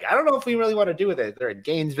he's like, I don't know if we really want to do with it. They're in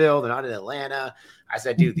Gainesville. They're not in Atlanta. I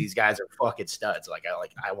said, dude, these guys are fucking studs. I feel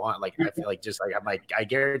like I'm like, I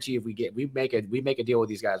guarantee if we make a deal with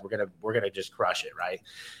these guys, we're going to just crush it. Right.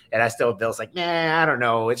 And Bill's like, nah, I don't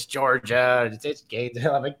know. It's Georgia. It's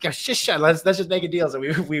Gainesville. I'm like, just shut. Let's just make a deal. So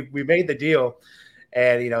we made the deal.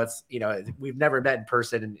 And we've never met in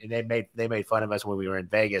person, and they made fun of us when we were in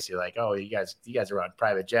Vegas. You're like, oh, you guys are on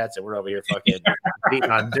private jets, and we're over here fucking beating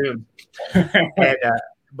on Zoom.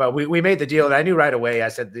 but we made the deal, and I knew right away. I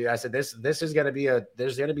said this is going to be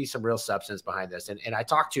there's going to be some real substance behind this. And I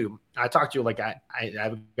talked to like I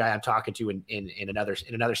have a guy I'm talking to in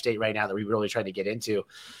another state right now that we really trying to get into.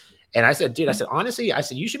 And I said, dude, honestly,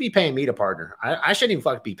 you should be paying me to partner. I shouldn't even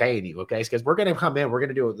fucking be paying you, okay? Because we're going to come in, we're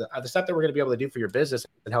going to do the stuff that we're going to be able to do for your business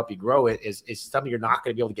and help you grow it is something you're not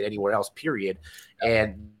going to be able to get anywhere else, period.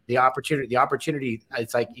 And the opportunity,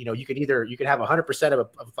 it's like, you can have 100% of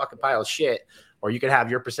a fucking pile of shit, or you could have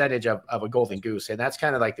your percentage of a golden goose. And that's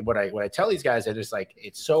kind of like what I tell these guys. And it's like,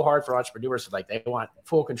 it's so hard for entrepreneurs to, like, they want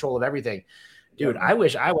full control of everything. Dude, I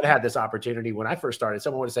wish I would have had this opportunity when I first started.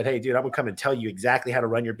 Someone would have said, hey, dude, I'm going to come and tell you exactly how to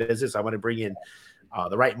run your business. I want to bring in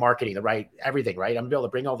the right marketing, the right everything, right? I'm going to be able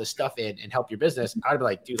to bring all this stuff in and help your business. I'd be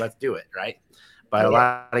like, dude, let's do it, right? But a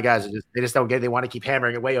lot of guys, they just don't get it. They want to keep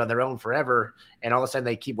hammering away on their own forever. And all of a sudden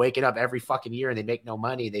they keep waking up every fucking year and they make no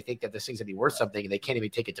money. They think that this thing's going to be worth something and they can't even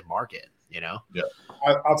take it to market, Yeah.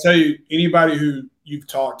 I'll tell you, anybody who you've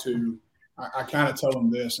talked to, I kind of tell them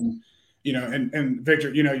this. And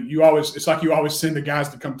Victor, it's like you always send the guys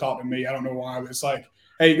to come talk to me. I don't know why, but it's like,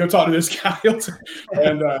 hey, go talk to this guy.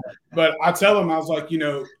 But I tell him, I was like,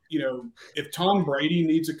 if Tom Brady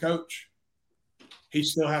needs a coach, he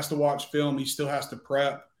still has to watch film. He still has to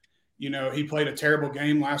prep. He played a terrible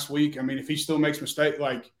game last week. I mean, if he still makes mistakes,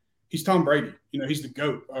 like, he's Tom Brady. He's the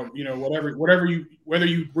GOAT. Whether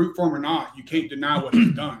you root for him or not, you can't deny what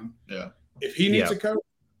he's done. Yeah. If he needs a coach,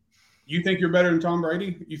 you think you're better than Tom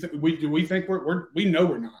Brady? We think we know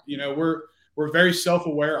we're not. We're very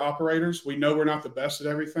self-aware operators. We know we're not the best at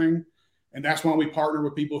everything, and that's why we partner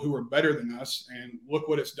with people who are better than us. And look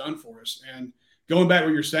what it's done for us. And going back to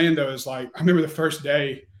what you're saying, though, is like, I remember the first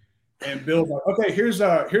day, and Bill's like, okay, here's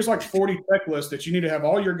like 40 checklists that you need to have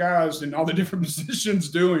all your guys in all the different positions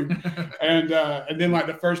doing. And then, like,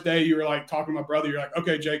 the first day you were like talking to my brother, you're like,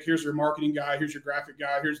 okay, Jake, here's your marketing guy, here's your graphic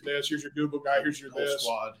guy, here's this, here's your Google guy, here's your this.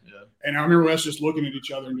 Squad, yeah. And I remember us just looking at each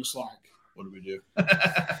other and just like, what do we do?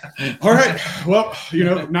 All right, well,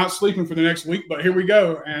 not sleeping for the next week, but here we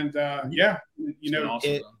go. And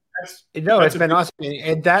awesome. It's been awesome.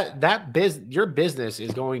 And your business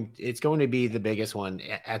is going to be the biggest one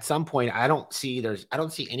at some point. I don't see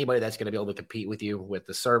anybody that's going to be able to compete with you with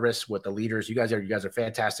the service, with the leaders. You guys are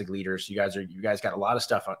fantastic leaders. You guys got a lot of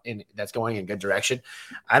stuff that's going in good direction.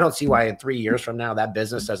 I don't see why in 3 years from now that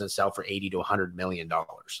business doesn't sell for $80 to $100 million.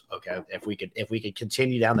 Okay. If we could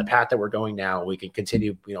continue down the path that we're going now, we can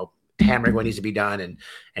continue, hammering what needs to be done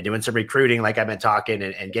and doing some recruiting like I've been talking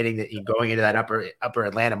and going into that upper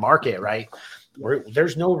Atlanta market, right?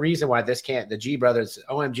 There's no reason why the G Brothers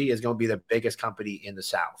OMG is going to be the biggest company in the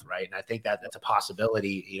South, right? And I think that's a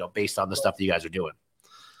possibility, based on the stuff that you guys are doing.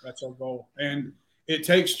 That's our goal. And it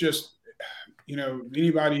takes just,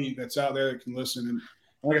 anybody that's out there that can listen. And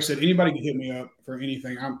like I said, anybody can hit me up for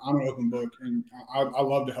anything. I'm an open book, and I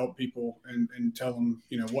love to help people and tell them,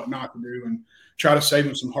 what not to do and try to save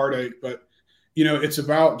them some heartache. But, it's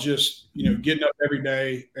about just, getting up every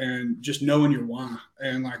day and just knowing your why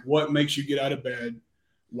and, like, what makes you get out of bed.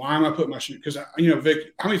 Why am I putting my shoe? Because,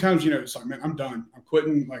 Vic, how many times, it's like, man, I'm done. I'm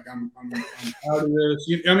quitting. Like, I'm out of this.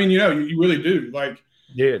 You really do. Like,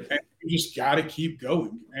 dude. And you just got to keep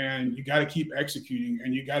going, and you got to keep executing,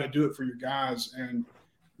 and you got to do it for your guys. And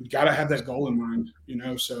you got to have that goal in mind,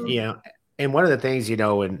 so. Yeah. And one of the things,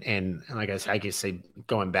 and like I guess say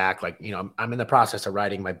going back, like, I'm in the process of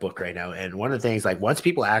writing my book right now. And one of the things, like, once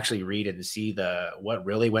people actually read it and see what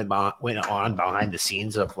really went on behind the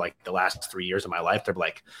scenes of, like, the last 3 years of my life, they're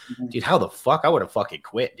like, dude, how the fuck I would have fucking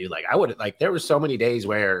quit, dude. Like, there were so many days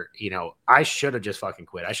where, I should have just fucking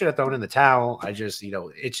quit. I should have thrown in the towel. I just,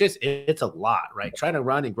 it's a lot, right? Trying to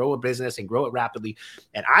run and grow a business and grow it rapidly.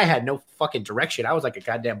 And I had no fucking direction. I was like a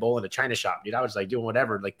goddamn bull in a china shop, dude. I was like doing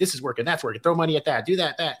whatever. Like, this is working. That's working. Throw money at that, do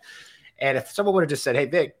that. And if someone would have just said, hey,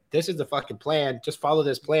 Vic, this is the fucking plan, just follow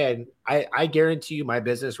this plan, I guarantee you my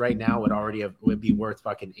business right now would be worth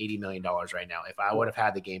fucking $80 million right now. If I would have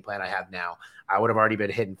had the game plan I have now, I would have already been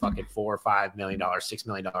hitting fucking $4 or $5 million, $6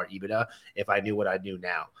 million EBITDA if I knew what I knew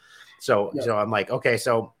now. So I'm like, okay,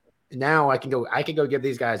 so now I can go give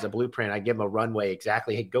these guys a blueprint. I give them a runway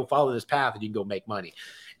exactly. Hey, go follow this path and you can go make money.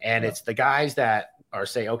 And it's the guys that are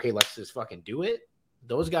saying, okay, let's just fucking do it.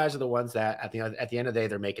 Those guys are the ones that at the end of the day,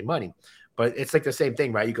 they're making money. But it's like the same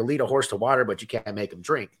thing, right? You can lead a horse to water, but you can't make them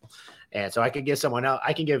drink. And so I can give someone else,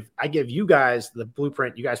 I give you guys the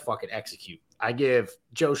blueprint. You guys fucking execute. I give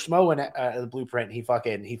Joe Schmo the blueprint.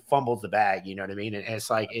 He fumbles the bag. You know what I mean? And it's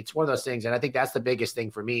like, it's one of those things. And I think that's the biggest thing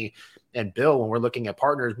for me and Bill, when we're looking at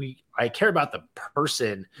partners, I care about the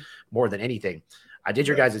person more than anything. I did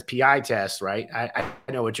your guys' PI test, right? I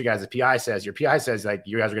know what your guys' PI says. Your PI says, like,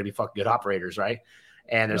 you guys are going to be fucking good operators, right?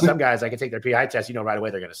 And there's some guys that can take their PI test, right away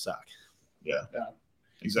they're going to suck. Yeah,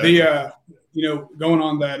 exactly. Going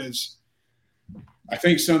on that is, I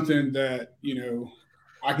think something that,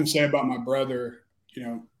 I can say about my brother,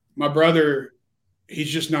 he's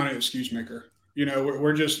just not an excuse maker. You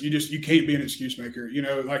can't be an excuse maker.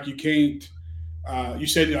 Like you can't, you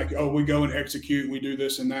said like, oh, we go and execute, we do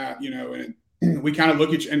this and that, and we kind of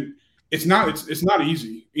look at you, and it's not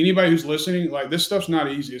easy. Anybody who's listening, like this stuff's not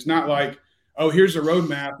easy. It's not like, oh, here's a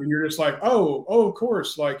roadmap, and you're just like, oh, of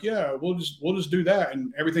course, like, yeah, we'll just do that,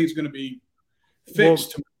 and everything's going to be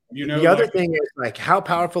fixed. The other thing is like how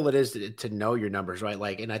powerful it is to know your numbers, right?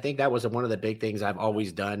 Like, and I think that was one of the big things I've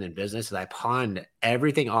always done in business is I pawned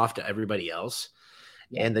everything off to everybody else.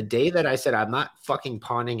 Yeah. And the day that I said, I'm not fucking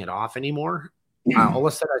pawning it off anymore, all of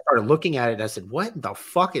a sudden I started looking at it and I said, what the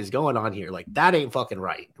fuck is going on here? Like that ain't fucking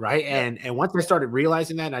right. Right. Yeah. And once I started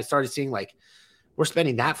realizing that, and I started seeing like, we're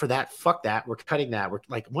spending that for that. Fuck that. We're cutting that. We're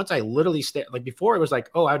like, once I literally like before it was like,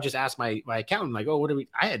 oh, I would just ask my accountant, like, oh,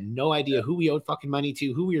 I had no idea who we owed fucking money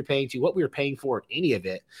to, who we were paying to, what we were paying for, any of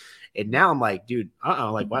it. And now I'm like, dude,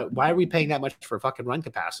 like why are we paying that much for a fucking run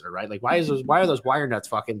capacitor, right? Like why are those wire nuts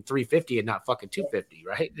fucking 350 and not fucking 250,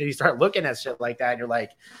 right? And you start looking at shit like that and you're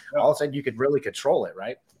like, all of a sudden you could really control it,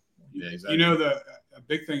 right? Yeah, exactly. The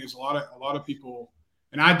big thing is a lot of people.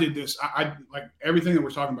 And I did this. I like everything that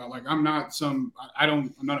we're talking about. Like I'm not I'm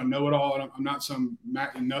not a know-it-all. I'm not some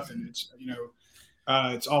nothing. It's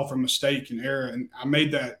it's all from mistake and error. And I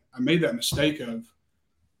made that mistake of.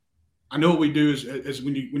 I know what we do is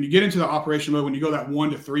when you get into the operation mode, when you go that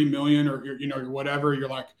 1 to 3 million or you're whatever, you're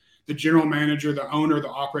like the general manager, the owner, the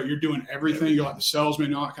operator. You're doing everything. You're like the salesman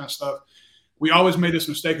and all that kind of stuff. We always made this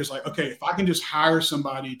mistake. It's like, okay, if I can just hire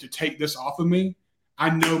somebody to take this off of me, I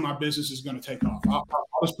know my business is going to take off. I'll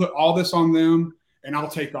just put all this on them and I'll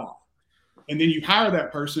take off. And then you hire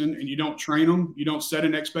that person and you don't train them. You don't set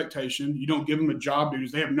an expectation. You don't give them a job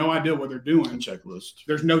duties. They have no idea what they're doing. Checklist.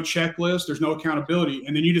 There's no checklist. There's no accountability.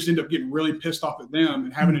 And then you just end up getting really pissed off at them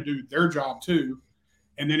and having to do their job too.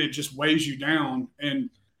 And then it just weighs you down. And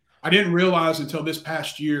I didn't realize until this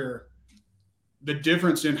past year the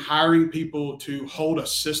difference in hiring people to hold a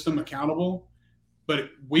system accountable. But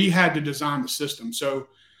we had to design the system. So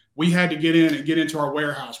we had to get in and get into our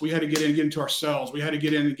warehouse. We had to get in and get into our cells. We had to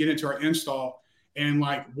get in and get into our install. And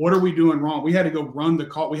like, what are we doing wrong? We had to go run the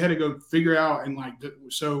call. We had to go figure out. And like,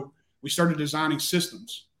 so we started designing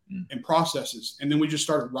systems and processes. And then we just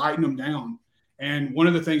started writing them down. And one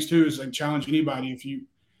of the things too is I challenge anybody, if you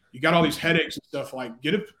got all these headaches and stuff, like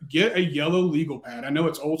get a yellow legal pad. I know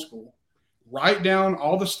it's old school. Write down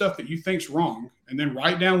all the stuff that you think's wrong, and then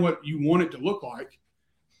write down what you want it to look like.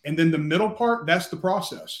 And then the middle part, that's the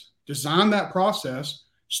process. Design that process,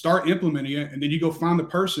 start implementing it, and then you go find the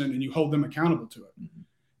person and you hold them accountable to it. Mm-hmm.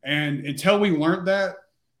 And until we learned that,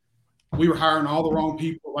 we were hiring all the wrong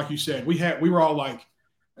people. Like you said, we were all like,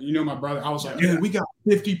 my brother, I was like, we got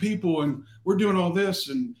 50 people and we're doing all this.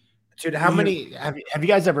 And dude, how many have you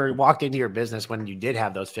guys ever walked into your business when you did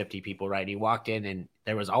have those 50 people, right? You walked in and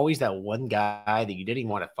there was always that one guy that you didn't even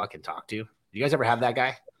want to fucking talk to. Do you guys ever have that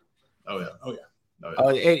guy? Oh yeah.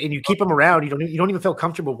 And you keep them around. You don't even feel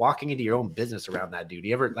comfortable walking into your own business around that dude.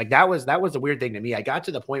 You ever like that was the weird thing to me. I got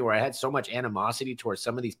to the point where I had so much animosity towards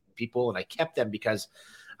some of these people, and I kept them because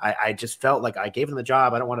I just felt like I gave them the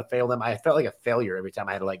job. I don't want to fail them. I felt like a failure every time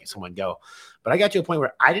I had to let someone go. But I got to a point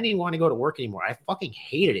where I didn't even want to go to work anymore. I fucking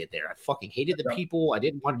hated it there. I fucking hated the people. I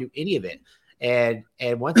didn't want to do any of it. And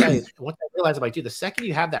once I realized, I'm like, dude, the second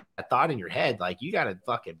you have that thought in your head, like you got to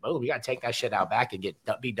fucking boom, you got to take that shit out back and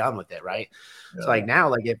be done with it, right? Yeah. So like now,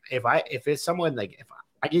 like if it's someone like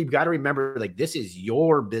you've got to remember, like this is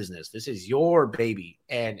your business, this is your baby,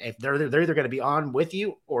 and if they're either going to be on with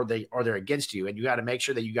you or they're against you, and you got to make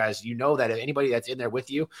sure that you guys know that if anybody that's in there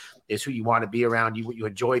with you is who you want to be around. You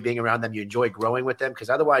enjoy being around them, you enjoy growing with them,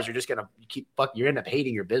 because otherwise you're just gonna you end up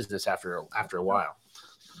hating your business after a while.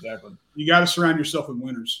 Exactly. You got to surround yourself with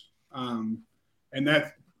winners. And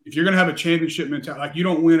that if you're going to have a championship mentality, like you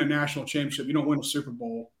don't win a national championship, you don't win a Super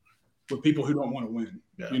Bowl with people who don't want to win.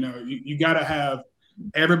 Yeah. You got to have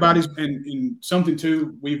everybody's and something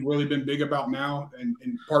too we've really been big about now and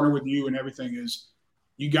partner with you and everything is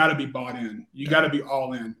you got to be bought in. You got to be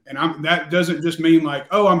all in. And that doesn't just mean like,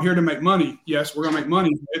 oh, I'm here to make money. Yes, we're going to make money.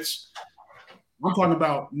 I'm talking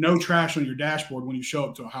about no trash on your dashboard when you show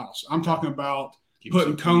up to a house. I'm talking about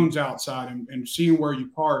putting cones outside and seeing where you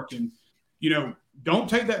park and, don't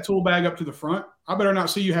take that tool bag up to the front. I better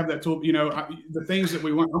not see you have that tool, the things that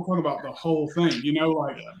we want. I'm talking about the whole thing,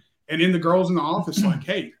 and then the girls in the office, like,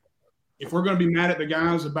 hey, if we're going to be mad at the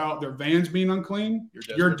guys about their vans being unclean,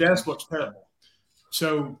 your desk looks terrible.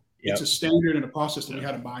 So it's a standard and a process that we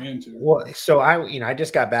had to buy into. Well, so I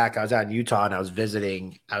just got back. I was out in Utah and I was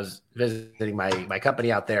visiting my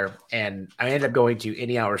company out there, and I ended up going to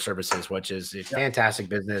Any Hour Services, which is a fantastic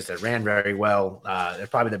business that ran very well. They're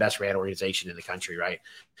probably the best ran organization in the country, right?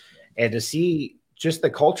 And to see just the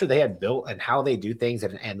culture they had built and how they do things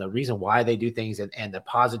and the reason why they do things and the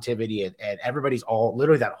positivity and everybody's all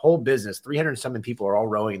literally that whole business, 300 something people are all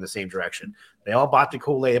rowing in the same direction. They all bought the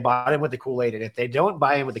Kool-Aid, they bought in with the Kool-Aid. And if they don't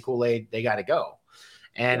buy in with the Kool-Aid, they got to go.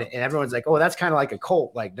 And everyone's like, oh, that's kind of like a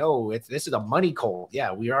cult. Like, no, this is a money cult.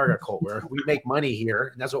 Yeah, we are a cult. We make money here,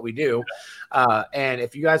 and that's what we do. And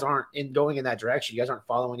if you guys aren't going in that direction, you guys aren't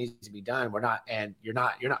following what needs to be done. We're not, and you're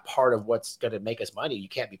not part of what's going to make us money. You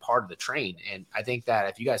can't be part of the train. And I think that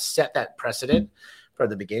if you guys set that precedent from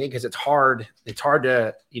the beginning, because it's hard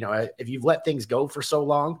to, if you've let things go for so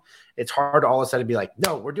long, it's hard to all of a sudden be like,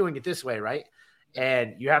 no, we're doing it this way, right?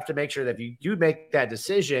 And you have to make sure that if you do make that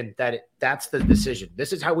decision, that's the decision.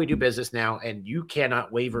 This is how we do business now, and you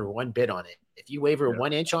cannot waver one bit on it. If you waver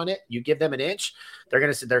 1 inch on it, you give them an inch,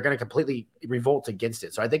 they're gonna completely revolt against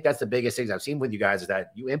it. So I think that's the biggest things I've seen with you guys is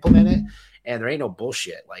that you implement it, and there ain't no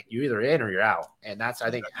bullshit. Like you're either in or you're out. And that's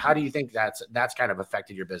I think. How do you think that's kind of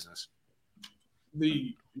affected your business?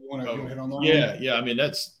 You want to hit on that? Yeah. I mean,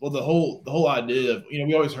 that's the whole idea of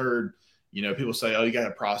we always heard. People say, oh, you got to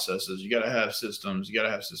have processes, you got to have systems,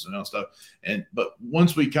 and stuff. But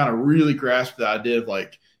once we kind of really grasp the idea of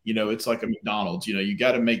it's like a McDonald's, you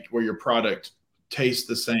got to make where your product tastes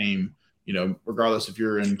the same, regardless if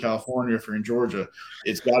you're in California, if you're in Georgia,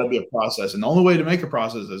 it's got to be a process. And the only way to make a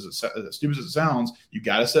process, as stupid as it sounds, you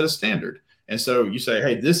got to set a standard. And so you say,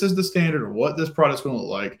 hey, this is the standard of what this product's going to look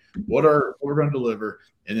like, what we're going to deliver.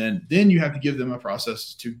 And then you have to give them a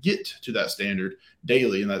process to get to that standard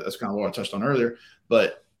daily. And that's kind of what I touched on earlier.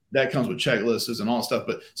 But that comes with checklists and all that stuff.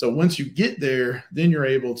 But so once you get there, then you're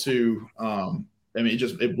able to,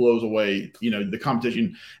 it blows away, the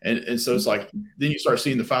competition. And so it's like, then you start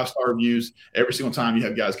seeing the 5-star reviews every single time you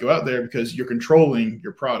have guys go out there because you're controlling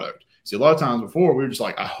your product. See, a lot of times before we were just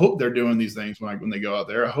like, I hope they're doing these things when they go out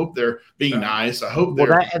there. I hope they're being nice. I hope they're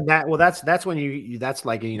that's when that's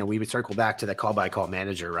like, we would circle back to the call by call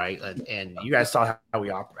manager, right? And you guys saw how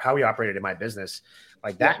we operated in my business,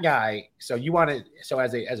 like that guy. So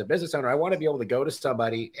as a business owner, I want to be able to go to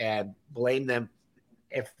somebody and blame them.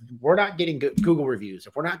 If we're not getting Google reviews,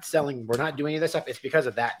 if we're not selling, we're not doing any of this stuff, it's because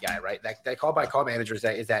of that guy, right? That call by call manager is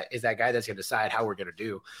that guy that's going to decide how we're going to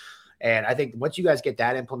do. And I think once you guys get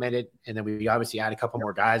that implemented, and then we obviously add a couple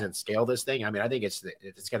more guys and scale this thing, I mean, I think it's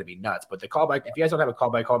going to be nuts. But if you guys don't have a call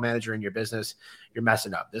by call manager in your business, you're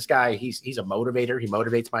messing up. This guy, he's a motivator. He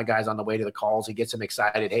motivates my guys on the way to the calls. He gets them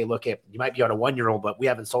excited. Hey, look, you might be on a 1-year-old, but we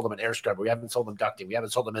haven't sold them an air scrubber. We haven't sold them ducting. We haven't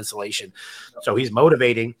sold them insulation. So he's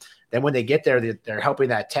motivating. Then when they get there, they're helping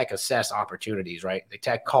that tech assess opportunities, right? The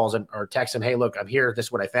tech calls him or texts him, hey, look, I'm here. This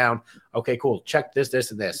is what I found. Okay, cool. Check this,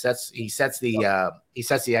 and this. He sets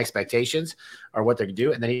the expectations or what they're going to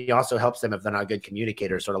do. And then he also helps them if they're not good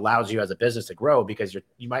communicators. So it allows you as a business to grow because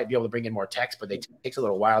you might be able to bring in more techs, but it takes a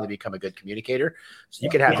little while to become a good communicator. So you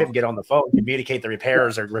could have him get on the phone, communicate the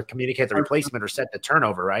repairs or communicate the replacement or set the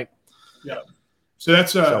turnover, right? Yeah. So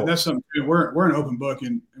that's something too. We're an open book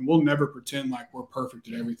and we'll never pretend like we're perfect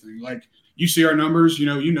at everything. Like you see our numbers,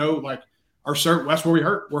 like our that's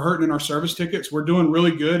where we're hurting in our service tickets. We're doing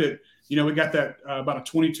really good at, we got that about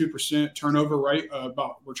a 22% turnover rate.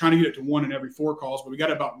 We're trying to get it to 1 in every 4 calls, but we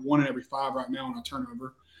got about 1 in every 5 right now on our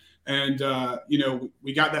turnover. And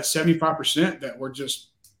we got that 75% that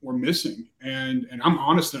we're missing. And I'm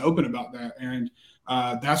honest and open about that. And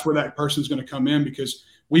that's where that person's going to come in because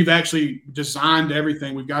we've actually designed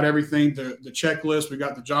everything. We've got everything, the checklist. We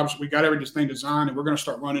got the jobs. We got everything designed, and we're going to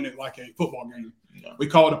start running it like a football game. Yeah. We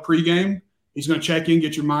call it a pregame. He's going to check in,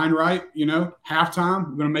 get your mind right. Halftime,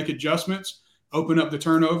 we're going to make adjustments, open up the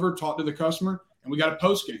turnover, talk to the customer, and we got a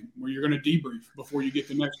post game where you're going to debrief before you get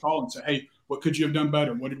the next call and say, hey, what could you have done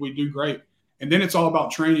better? What did we do great? And then it's all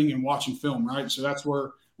about training and watching film, right? So that's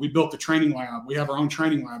where we built the training lab. We have our own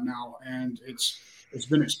training lab now, and it's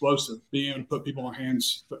been explosive being able to put people on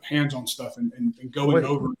put hands on stuff and going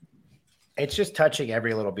over. It's just touching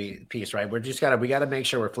every little piece, right? We got to make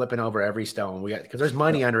sure we're flipping over every stone. Because there's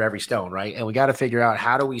money under every stone, right? And we got to figure out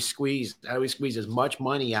how do we squeeze as much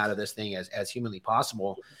money out of this thing as humanly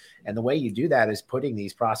possible. And the way you do that is putting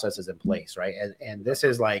these processes in place, right? And this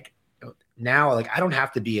is like, now, like, I don't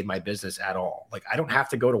have to be in my business at all. Like, I don't have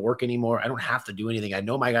to go to work anymore. I don't have to do anything. I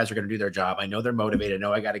know my guys are going to do their job. I know they're motivated. I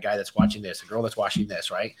know I got a guy that's watching this, a girl that's watching this,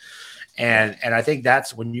 right? And I think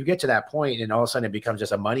that's when you get to that point, and all of a sudden it becomes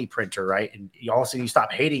just a money printer, right? And you all of a sudden you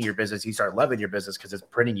stop hating your business, you start loving your business because it's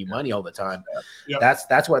printing you money all the time. Yep.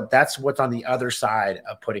 That's what's on the other side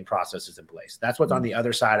of putting processes in place. That's what's on the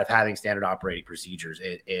other side of having standard operating procedures.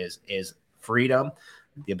 It is freedom,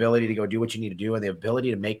 the ability to go do what you need to do, and the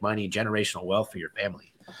ability to make money, generational wealth for your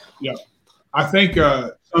family. Yeah. I think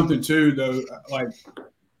something too, though, like,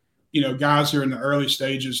 guys who are in the early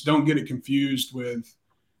stages, don't get it confused with,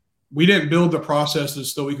 we didn't build the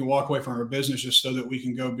processes so we can walk away from our business just so that we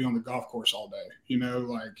can go be on the golf course all day.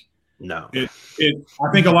 No. I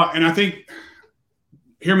think a lot, and I think,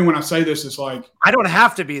 hear me when I say this, it's like, I don't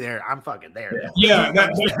have to be there. I'm fucking there. Yeah.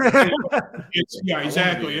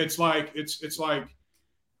 Exactly. It's like,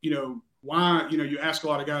 why, you ask a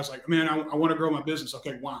lot of guys like, man, I want to grow my business.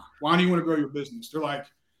 Okay. Why do you want to grow your business? They're like,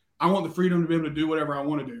 I want the freedom to be able to do whatever I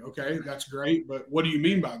want to do. Okay. That's great. But what do you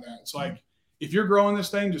mean by that? It's like, if you're growing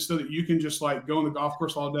this thing just so that you can just like go on the golf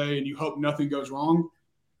course all day and you hope nothing goes wrong,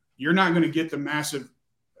 you're not going to get the massive,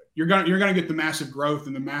 you're going to get the massive growth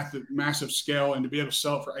and the massive scale, and to be able to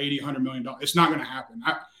sell it for $80, $100 million. It's not going to happen.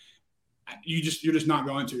 You're just not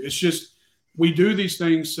going to. It's just, we do these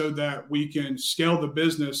things so that we can scale the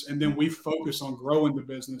business, and then we focus on growing the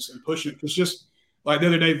business and pushing it. It's just like the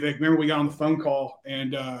other day, Vic, remember we got on the phone call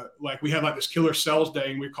and like we had like this killer sales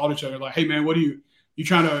day, and we called each other like, hey man, what are you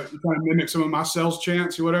trying to mimic some of my sales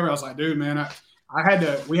chants or whatever? I was like, dude, man,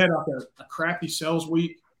 we had like a crappy sales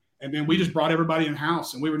week, and then we just brought everybody in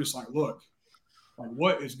house, and we were just like, look, like,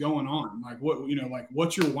 what is going on? Like, what, like,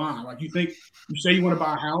 what's your why? Like, you say you want to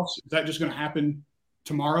buy a house, is that just going to happen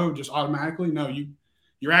tomorrow, just automatically? No,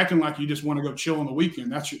 you're acting like you just want to go chill on the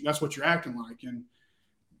weekend. That's what you're acting like. And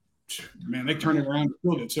man, they turned it around and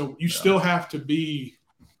killed it. So you still have to be,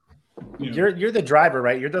 you're the driver,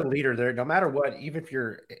 right? You're the leader there, no matter what. Even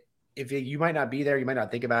if you might not be there, you might not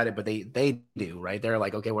think about it, but they do, right? They're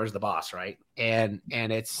like, okay, where's the boss, right? And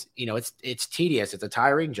it's, it's tedious. It's a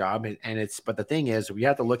tiring job. But the thing is, we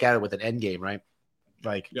have to look at it with an end game, right?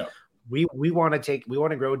 Like, we want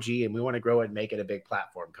to grow G, and we want to grow it and make it a big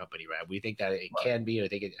platform company, right? We think that it can be, I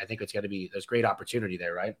think it's going to be, there's great opportunity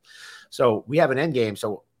there, right? So we have an end game.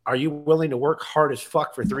 So are you willing to work hard as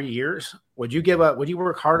fuck for 3 years? Would you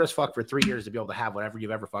work hard as fuck for 3 years to be able to have whatever you've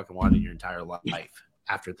ever fucking wanted in your entire life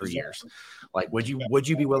after 3 years? Like, would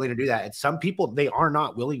you be willing to do that? And some people, they are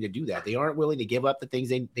not willing to do that. They aren't willing to give up the things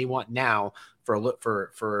they want now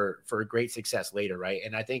for great success later, right?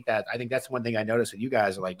 And I think that's one thing I noticed with you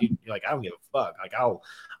guys. Are like, dude, you're like, I don't give a fuck. Like, I'll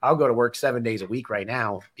go to work 7 days a week right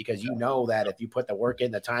now, because you know that if you put the work in,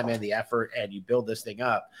 the time in, the effort, and you build this thing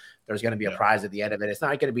up, there's going to be a prize at the end of it. It's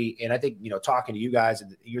not going to be, and I think, talking to you guys,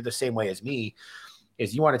 and you're the same way as me,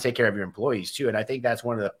 is you want to take care of your employees too. And I think that's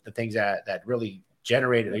one of the things that really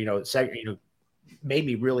generated, made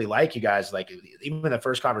me really like you guys. Like, even in the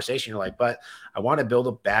first conversation, you're like, but I want to build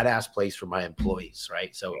a badass place for my employees,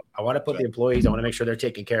 right? So I want to put the employees, I want to make sure they're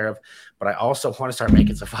taken care of, but I also want to start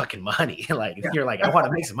making some fucking money. You're like, I want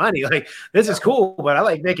to make some money. Like, this is cool, but I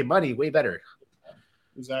like making money way better.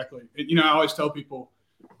 Exactly. I always tell people,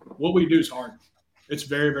 what we do is hard. It's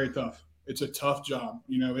very, very tough. It's a tough job.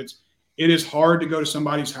 It is hard to go to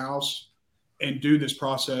somebody's house and do this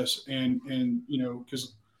process, and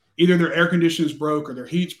because either their air conditioning's broke, or their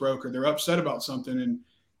heat's broke, or they're upset about something,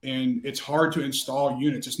 and it's hard to install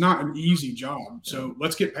units. It's not an easy job. So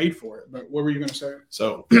let's get paid for it. But what were you going to say?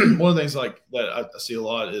 So one of the things like that I see a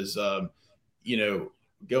lot is,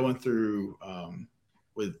 going through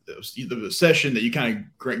with the session that you kind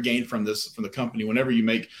of gain from the company. Whenever you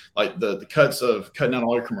make like the cuts of cutting out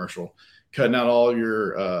all your commercial, cutting out all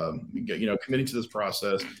your, committing to this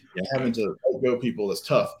process, having to go people, that's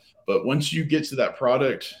tough. But once you get to that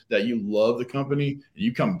product that you love the company,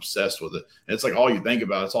 you become obsessed with it. And it's like all you think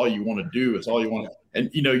about. It's all you want to do. It's all you want to.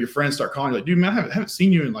 And, your friends start calling you like, dude, man, I haven't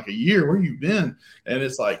seen you in like a year. Where you been? And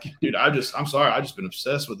it's like, dude, I'm sorry. I just been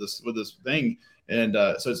obsessed with this thing. And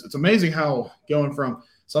so it's amazing how going from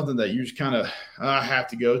something that you just kind of have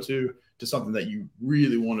to go to something that you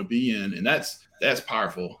really want to be in. And that's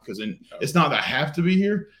powerful, because then it's not that I have to be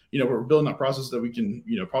here. We're building that process that we can,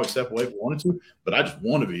 probably step away if we wanted to, but I just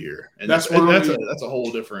want to be here. And that's a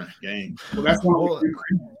whole different game. Well, that's one.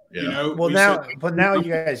 Now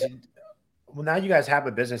you guys have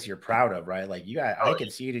a business you're proud of, right? Like, you guys, I can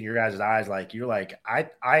see it in your guys' eyes. Like, you're like,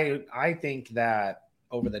 I think that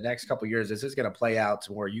over the next couple of years, this is going to play out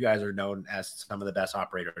to where you guys are known as some of the best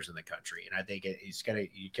operators in the country. And I think you're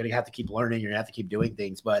going to have to keep learning. You're going to have to keep doing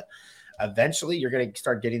things. But eventually you're going to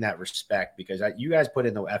start getting that respect because you guys put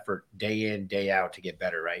in the effort day in, day out to get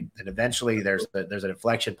better, right? And eventually there's an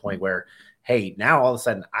inflection point where, hey, now all of a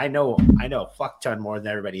sudden I know a fuck ton more than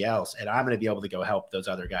everybody else, and I'm going to be able to go help those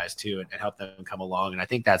other guys too and help them come along. And I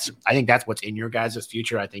think that's what's in your guys'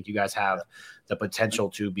 future. I think you guys have the potential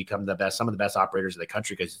to become some of the best operators in the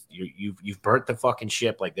country because you've burnt the fucking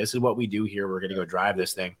ship. Like, this is what we do here. We're going to go drive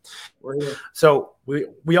this thing. So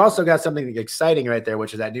we also got something exciting right there,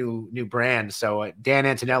 which is that new brand. So Dan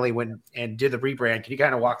Antonelli went and did the rebrand. Can you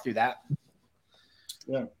kind of walk through that?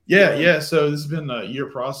 Yeah. So this has been a year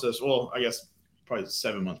process. Well, I guess probably a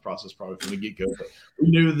 7-month process probably from the get-go. But we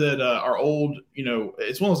knew that our old,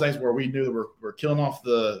 it's one of those things where we knew that we're killing off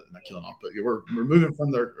not killing off, but we're moving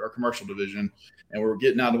from our commercial division and we're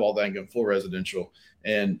getting out of all that and going full residential.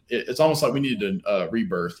 And it's almost like we needed a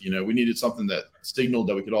rebirth. We needed something that signaled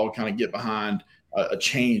that we could all kind of get behind a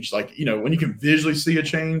change. Like, when you can visually see a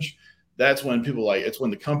change, that's when people it's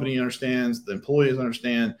when the company understands, the employees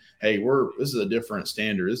understand, hey, this is a different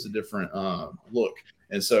standard. This is a different look.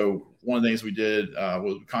 And so one of the things we did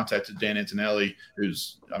was we contacted Dan Antonelli,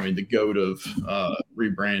 who's, the GOAT of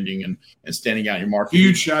rebranding and standing out in your market.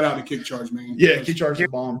 Huge shout out to Kick Charge, man. Yeah, Kick Charge is a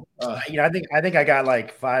bomb. I think I got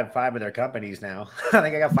like five of their companies now. I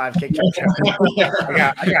think I got 5 Kick Charge companies.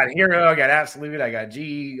 I got Hero, I got Absolute, I got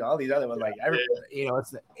G, all these other ones. Like,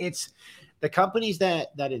 it's the companies that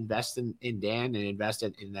invest in Dan and invest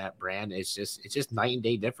in that brand, it's just night and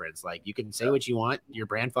day difference. Like, you can say what you want, your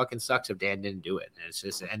brand fucking sucks if Dan didn't do it. And it's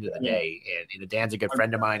just the end of the day. And Dan's a good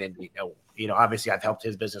friend of mine, and obviously I've helped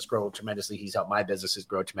his business grow tremendously. He's helped my businesses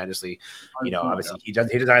grow tremendously. Obviously he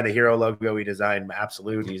designed the Hero logo, he designed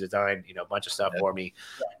Absolute, he designed a bunch of stuff for me.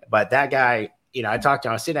 But that guy, I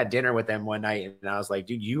was sitting at dinner with him one night, and I was like,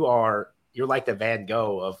 dude, you're like the Van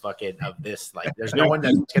Gogh of this. Like, there's no one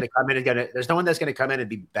that's going to come in there's no one that's going to come in and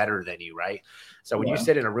be better than you. Right. So when you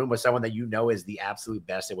sit in a room with someone that is the absolute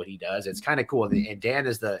best at what he does, it's kind of cool. And Dan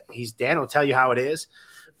Dan will tell you how it is,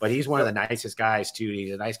 but he's one of the nicest guys too.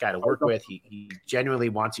 He's a nice guy to work with. He genuinely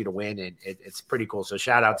wants you to win, and it's pretty cool. So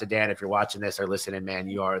shout out to Dan. If you're watching this or listening, man,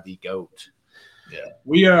 you are the GOAT.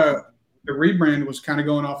 Yeah. The rebrand was kind of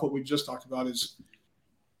going off what we just talked about. Is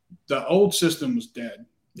the old system was dead.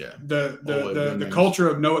 Yeah. The culture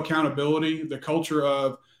of no accountability, the culture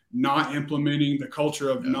of not implementing, the culture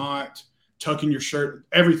of not tucking your shirt,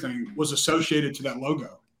 everything was associated to that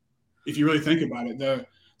logo. If you really think about it,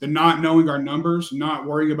 the not knowing our numbers, not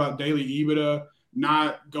worrying about daily EBITDA,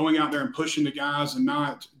 not going out there and pushing the guys and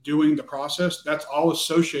not doing the process, that's all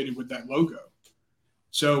associated with that logo.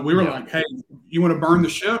 So we were like, hey, you want to burn the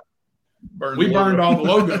ship? We burned all the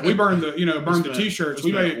logo. We burned the T-shirts.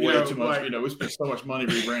 We made way too much. We spent so much money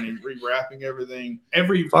rebranding, rewrapping everything.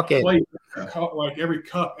 Every plate, like every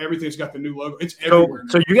cup, everything's got the new logo. It's everywhere.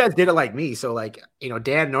 So you guys did it like me. So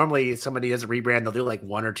Dan, normally somebody does a rebrand, they'll do like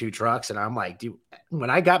 1 or 2 trucks, and I'm like, dude,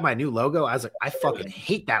 when I got my new logo, I was like, I fucking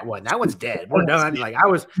hate that one. That one's dead. We're done. Like,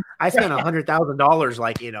 I spent $100,000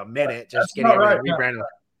 like in a minute just getting everything rebranded.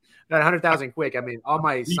 Got 100,000 quick. All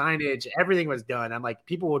my signage, everything was done. I'm like,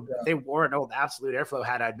 people would, if they wore an old Absolute Airflow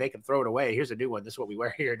hat, I'd make them throw it away. Here's a new one. This is what we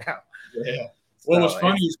wear here now. Yeah. Well, what's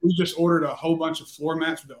funny is we just ordered a whole bunch of floor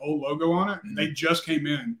mats with the old logo on it. And they just came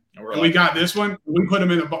in, and we got this one. We put them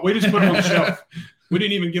in we just put them on the shelf. We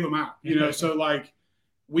didn't even give them out. So like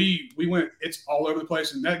we went. It's all over the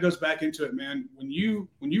place, and that goes back into it, man. When you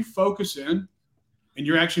focus in, and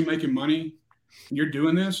you're actually making money. You're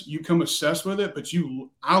doing this, you come obsessed with it, but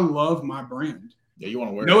I love my brand. Yeah, you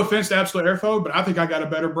want to wear no offense to Absolute Airflow, but I think I got a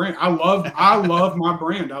better brand. I love my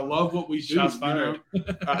brand. I love what we do. Shots fired.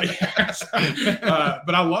 But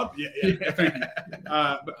I love thank you.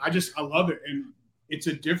 But I love it. And it's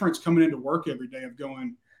a difference coming into work every day of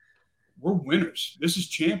going, we're winners. This is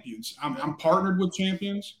champions. I'm partnered with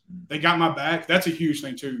champions. They got my back. That's a huge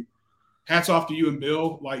thing too. Hats off to you and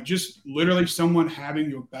Bill. Like, just literally someone having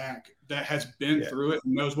your back that has been through it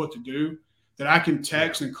and knows what to do, that I can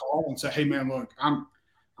text and call and say, hey man, look,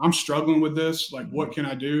 I'm struggling with this. Like, what can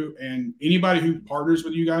I do? And anybody who partners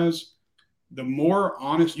with you guys, the more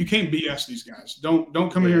honest, you can't BS these guys. Don't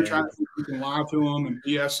come in here trying to think you can lie to them and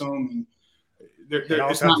BS them. And it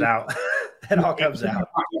all comes out. It all comes out.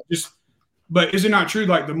 But is it not true?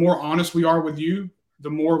 Like, the more honest we are with you, the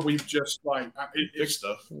more we've just it's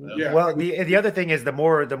stuff. Yeah. Well, the other thing is the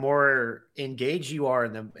more engaged you are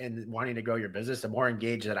in wanting to grow your business, the more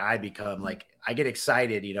engaged that I become. Like, I get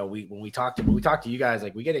excited. When we talk to you guys,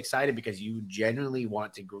 like, we get excited because you genuinely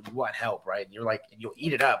want to grow, you want help, right? And you're like, you'll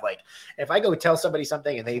eat it up. Like, if I go tell somebody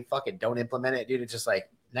something and they fucking don't implement it, dude, it's just like,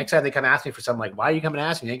 next time they come ask me for something, like, why are you coming to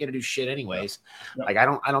ask me? You ain't gonna do shit anyways. Yep. Like, I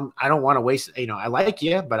don't want to waste. I like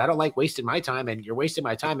you, but I don't like wasting my time. And you're wasting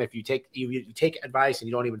my time if you take advice and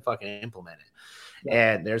you don't even fucking implement it. Yep.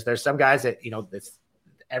 And there's some guys that that's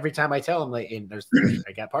every time I tell them, like, and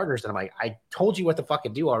I got partners that I'm like, I told you what to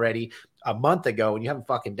fucking do already a month ago, and you haven't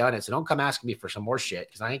fucking done it. So don't come asking me for some more shit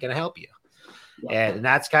because I ain't gonna help you. And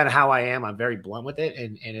that's kind of how I am. I'm very blunt with it,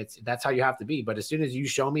 and that's how you have to be. But as soon as you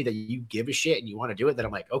show me that you give a shit and you want to do it, then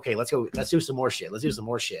I'm like, okay, let's go. Let's do some more shit. Let's do some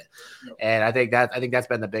more shit. And I think that's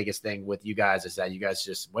been the biggest thing with you guys is that you guys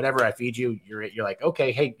just whatever I feed you, you're like,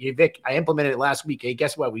 okay, hey, Vic, I implemented it last week. Hey,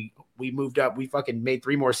 guess what? We moved up. We fucking made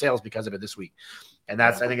 3 more sales because of it this week, and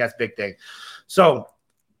I think that's a big thing. So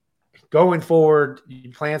going forward,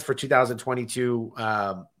 plans for 2022,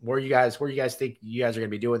 where you guys think you guys are going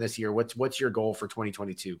to be doing this year? What's your goal for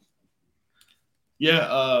 2022? Yeah,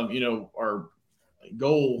 our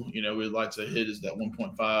goal, we'd like to hit is that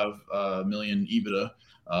 1.5 million EBITDA,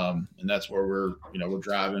 and that's where we're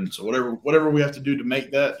driving. So whatever we have to do to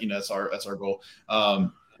make that, that's our goal.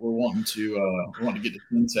 We're wanting to get to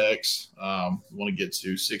 10 techs. We want to get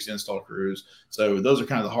to 6 install crews. So those are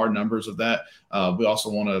kind of the hard numbers of that. We also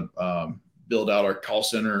want to build out our call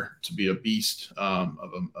center to be a beast of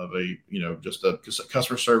a just a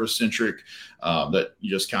customer service centric that you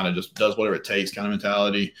just kind of just does whatever it takes kind of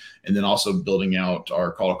mentality. And then also building out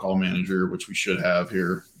our call manager, which we should have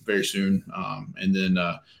here very soon. And then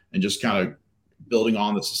and just kind of building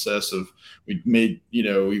on the success of we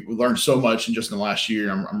learned so much in just in the last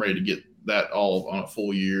year. I'm ready to get that all on a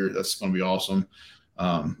full year. That's going to be awesome.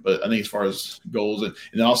 But I think as far as goals, and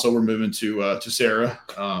then also we're moving to Sarah.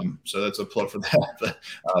 So that's a plug for that. But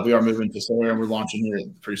we are moving to Sarah, and we're launching here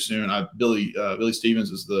pretty soon. Billy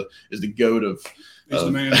Stevens is the goat of. He's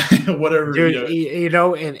the man. Whatever, dude.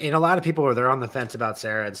 And a lot of people they're on the fence about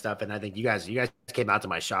Sarah and stuff. And I think you guys came out to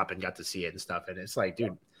my shop and got to see it and stuff. And it's like,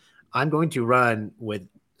 dude, I'm going to run with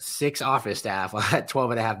 6 office staff at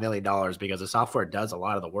 $12.5 million because the software does a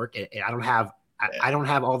lot of the work. And I don't have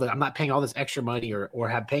I'm not paying all this extra money or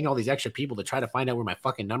paying all these extra people to try to find out where my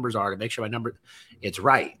fucking numbers are to make sure it's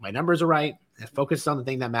right. My numbers are right. I focus on the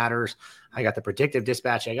thing that matters. I got the predictive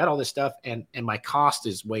dispatch. I got all this stuff and my cost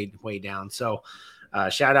is way down. So,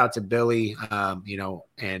 shout out to Billy, I'm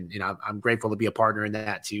grateful to be a partner in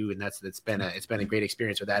that too. And it's been a great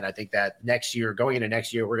experience with that. I think that going into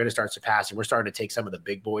next year, we're going to start surpassing. We're starting to take some of the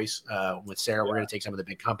big boys with Sarah. We're going to take some of the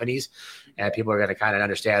big companies, and people are going to kind of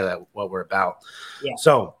understand what we're about. Yeah.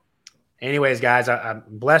 So anyways, guys, I'm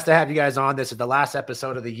blessed to have you guys on. This is the last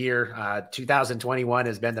episode of the year. 2021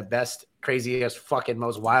 has been the best, craziest, fucking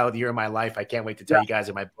most wild year of my life. I can't wait to tell you guys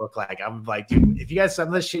in my book. Like, I'm like, dude, if you guys some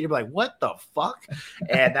of this shit, you're like, what the fuck?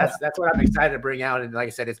 And that's what I'm excited to bring out. And like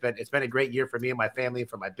I said, it's been a great year for me and my family,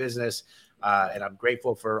 for my business. And I'm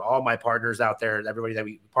grateful for all my partners out there, everybody that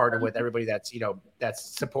we partner with, everybody that's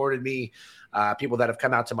supported me, people that have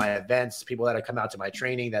come out to my events, people that have come out to my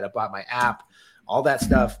training, that have bought my app. All that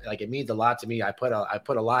stuff, like, it means a lot to me. I put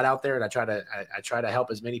a lot out there, and I try to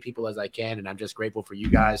help as many people as I can. And I'm just grateful for you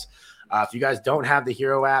guys. If you guys don't have the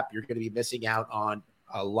Hero app, you're going to be missing out on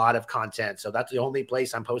a lot of content. So that's the only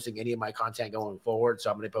place I'm posting any of my content going forward. So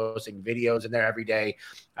I'm going to be posting videos in there every day,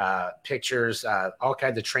 pictures, all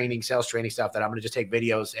kinds of sales training stuff that I'm going to just take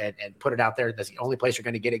videos and put it out there. That's the only place you're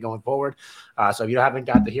going to get it going forward. So if you haven't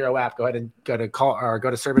got the Hero app, go ahead and go to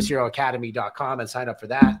ServiceHeroAcademy.com and sign up for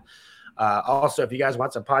that. Also, if you guys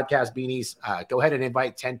want some podcast beanies, go ahead and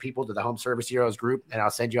invite 10 people to the Home Service Heroes group, and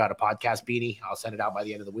I'll send you out a podcast beanie. I'll send it out by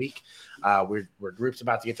the end of the week. We're group's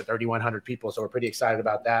about to get to 3,100 people, so we're pretty excited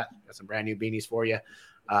about that. Got some brand new beanies for you.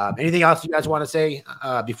 Anything else you guys want to say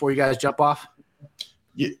before you guys jump off?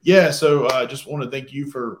 Yeah. So I just want to thank you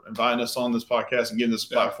for inviting us on this podcast and giving this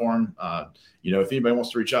platform. If anybody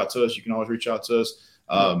wants to reach out to us, you can always reach out to us.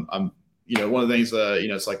 I'm one of the things,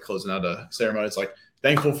 it's like closing out a ceremony. It's like,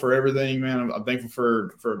 thankful for everything, man. I'm thankful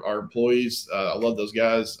for our employees. I love those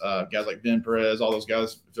guys, guys like Ben Perez, all those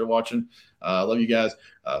guys, if they're watching. I love you guys.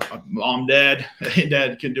 Mom, Dad,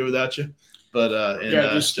 Dad couldn't do it without you. But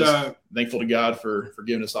just thankful to God for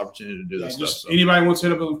giving us the opportunity to do that stuff. So. Anybody wants to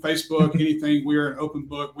hit up on Facebook, anything, we're an open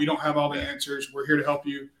book. We don't have all the answers. We're here to help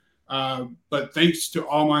you. But thanks to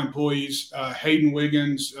all my employees, Hayden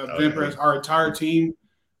Wiggins, Ben Perez, our entire team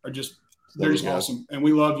are just – they're just awesome, and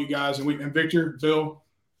we love you guys. And Victor, Bill,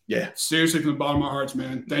 seriously, from the bottom of our hearts,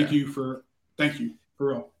 man, thank you for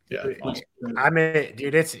real. Yeah, awesome. I mean,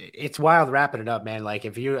 dude, it's wild wrapping it up, man. Like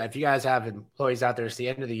if you guys have employees out there, it's the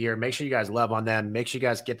end of the year. Make sure you guys love on them. Make sure you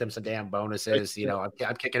guys get them some damn bonuses. You know,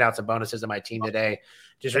 I'm kicking out some bonuses to my team today.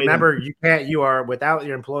 Just remember, you are without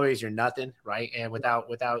your employees, you're nothing, right? And without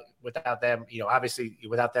them, you know, obviously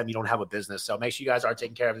without them, you don't have a business. So make sure you guys are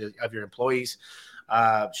taking care of your employees.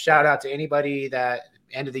 Shout out to anybody that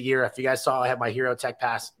end of the year. If you guys saw, I have my Hero Tech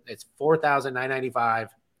Pass. It's $4,995.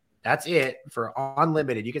 That's it for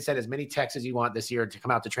unlimited. You can send as many texts as you want this year to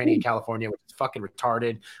come out to training in California, which is fucking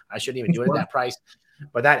retarded. I shouldn't even do it at that price.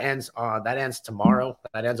 But that ends tomorrow.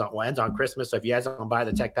 That ends on Christmas. So if you guys don't buy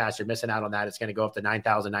the Tech Pass, you're missing out on that. It's going to go up to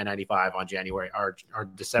 $9,995 on January or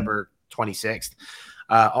December 26th.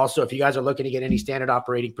 Also, if you guys are looking to get any standard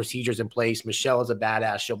operating procedures in place, Michelle is a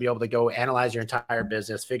badass. She'll be able to go analyze your entire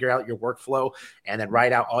business, figure out your workflow, and then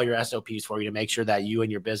write out all your SOPs for you to make sure that you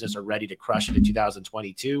and your business are ready to crush it in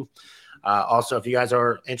 2022. Also, if you guys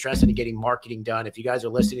are interested in getting marketing done, if you guys are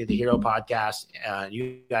listening to the Hero Podcast,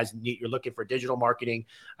 you're looking for digital marketing,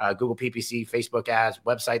 Google PPC, Facebook ads,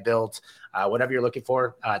 website builds, whatever you're looking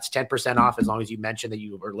for, it's 10% off as long as you mention that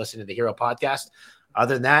you were listening to the Hero Podcast.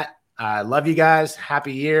 Other than that, love you guys.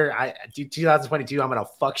 Happy year. 2022, I'm going to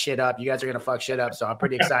fuck shit up. You guys are going to fuck shit up. So I'm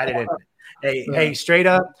pretty excited. And hey, straight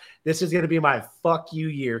up, this is going to be my fuck you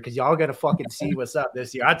year because y'all going to fucking see what's up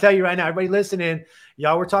this year. I'll tell you right now, everybody listening,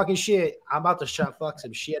 y'all were talking shit. I'm about to fuck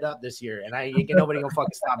some shit up this year. And nobody going to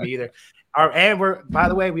fucking stop me either. By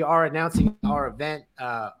the way, we are announcing our event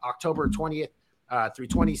October 20th through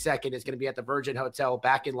 22nd. It's going to be at the Virgin Hotel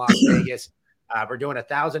back in Las Vegas. We're doing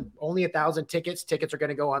only 1,000 tickets. Tickets are going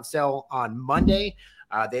to go on sale on Monday.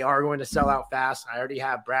 They are going to sell out fast. I already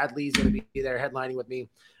have Bradley's going to be there headlining with me.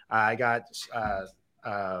 I got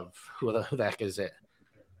who the heck is it?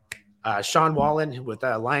 Sean Wallen with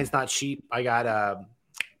Lions Not Sheep. I got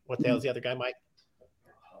what the hell is the other guy, Mike?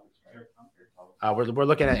 We're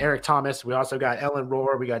looking at Eric Thomas. We also got Ellen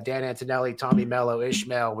Rohr. We got Dan Antonelli, Tommy Mello,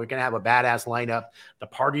 Ishmael. We're going to have a badass lineup. The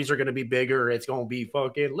parties are going to be bigger. It's going to be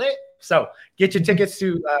fucking lit. So get your tickets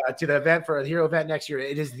to the event for the Hero event next year.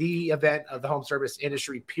 It is the event of the home service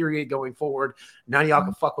industry, period, going forward. None of y'all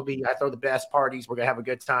can fuck with me. I throw the best parties. We're going to have a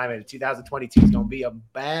good time. And 2022 is going to be a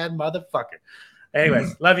bad motherfucker.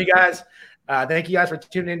 Anyways, love you guys. Thank you guys for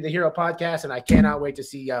tuning into the Hero Podcast. And I cannot wait to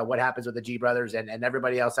see what happens with the G Brothers and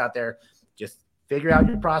everybody else out there. Just figure out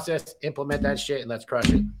your process, implement that shit, and let's crush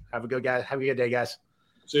it. Have a good day, guys.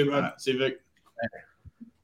 See you, bud. See you, Vic.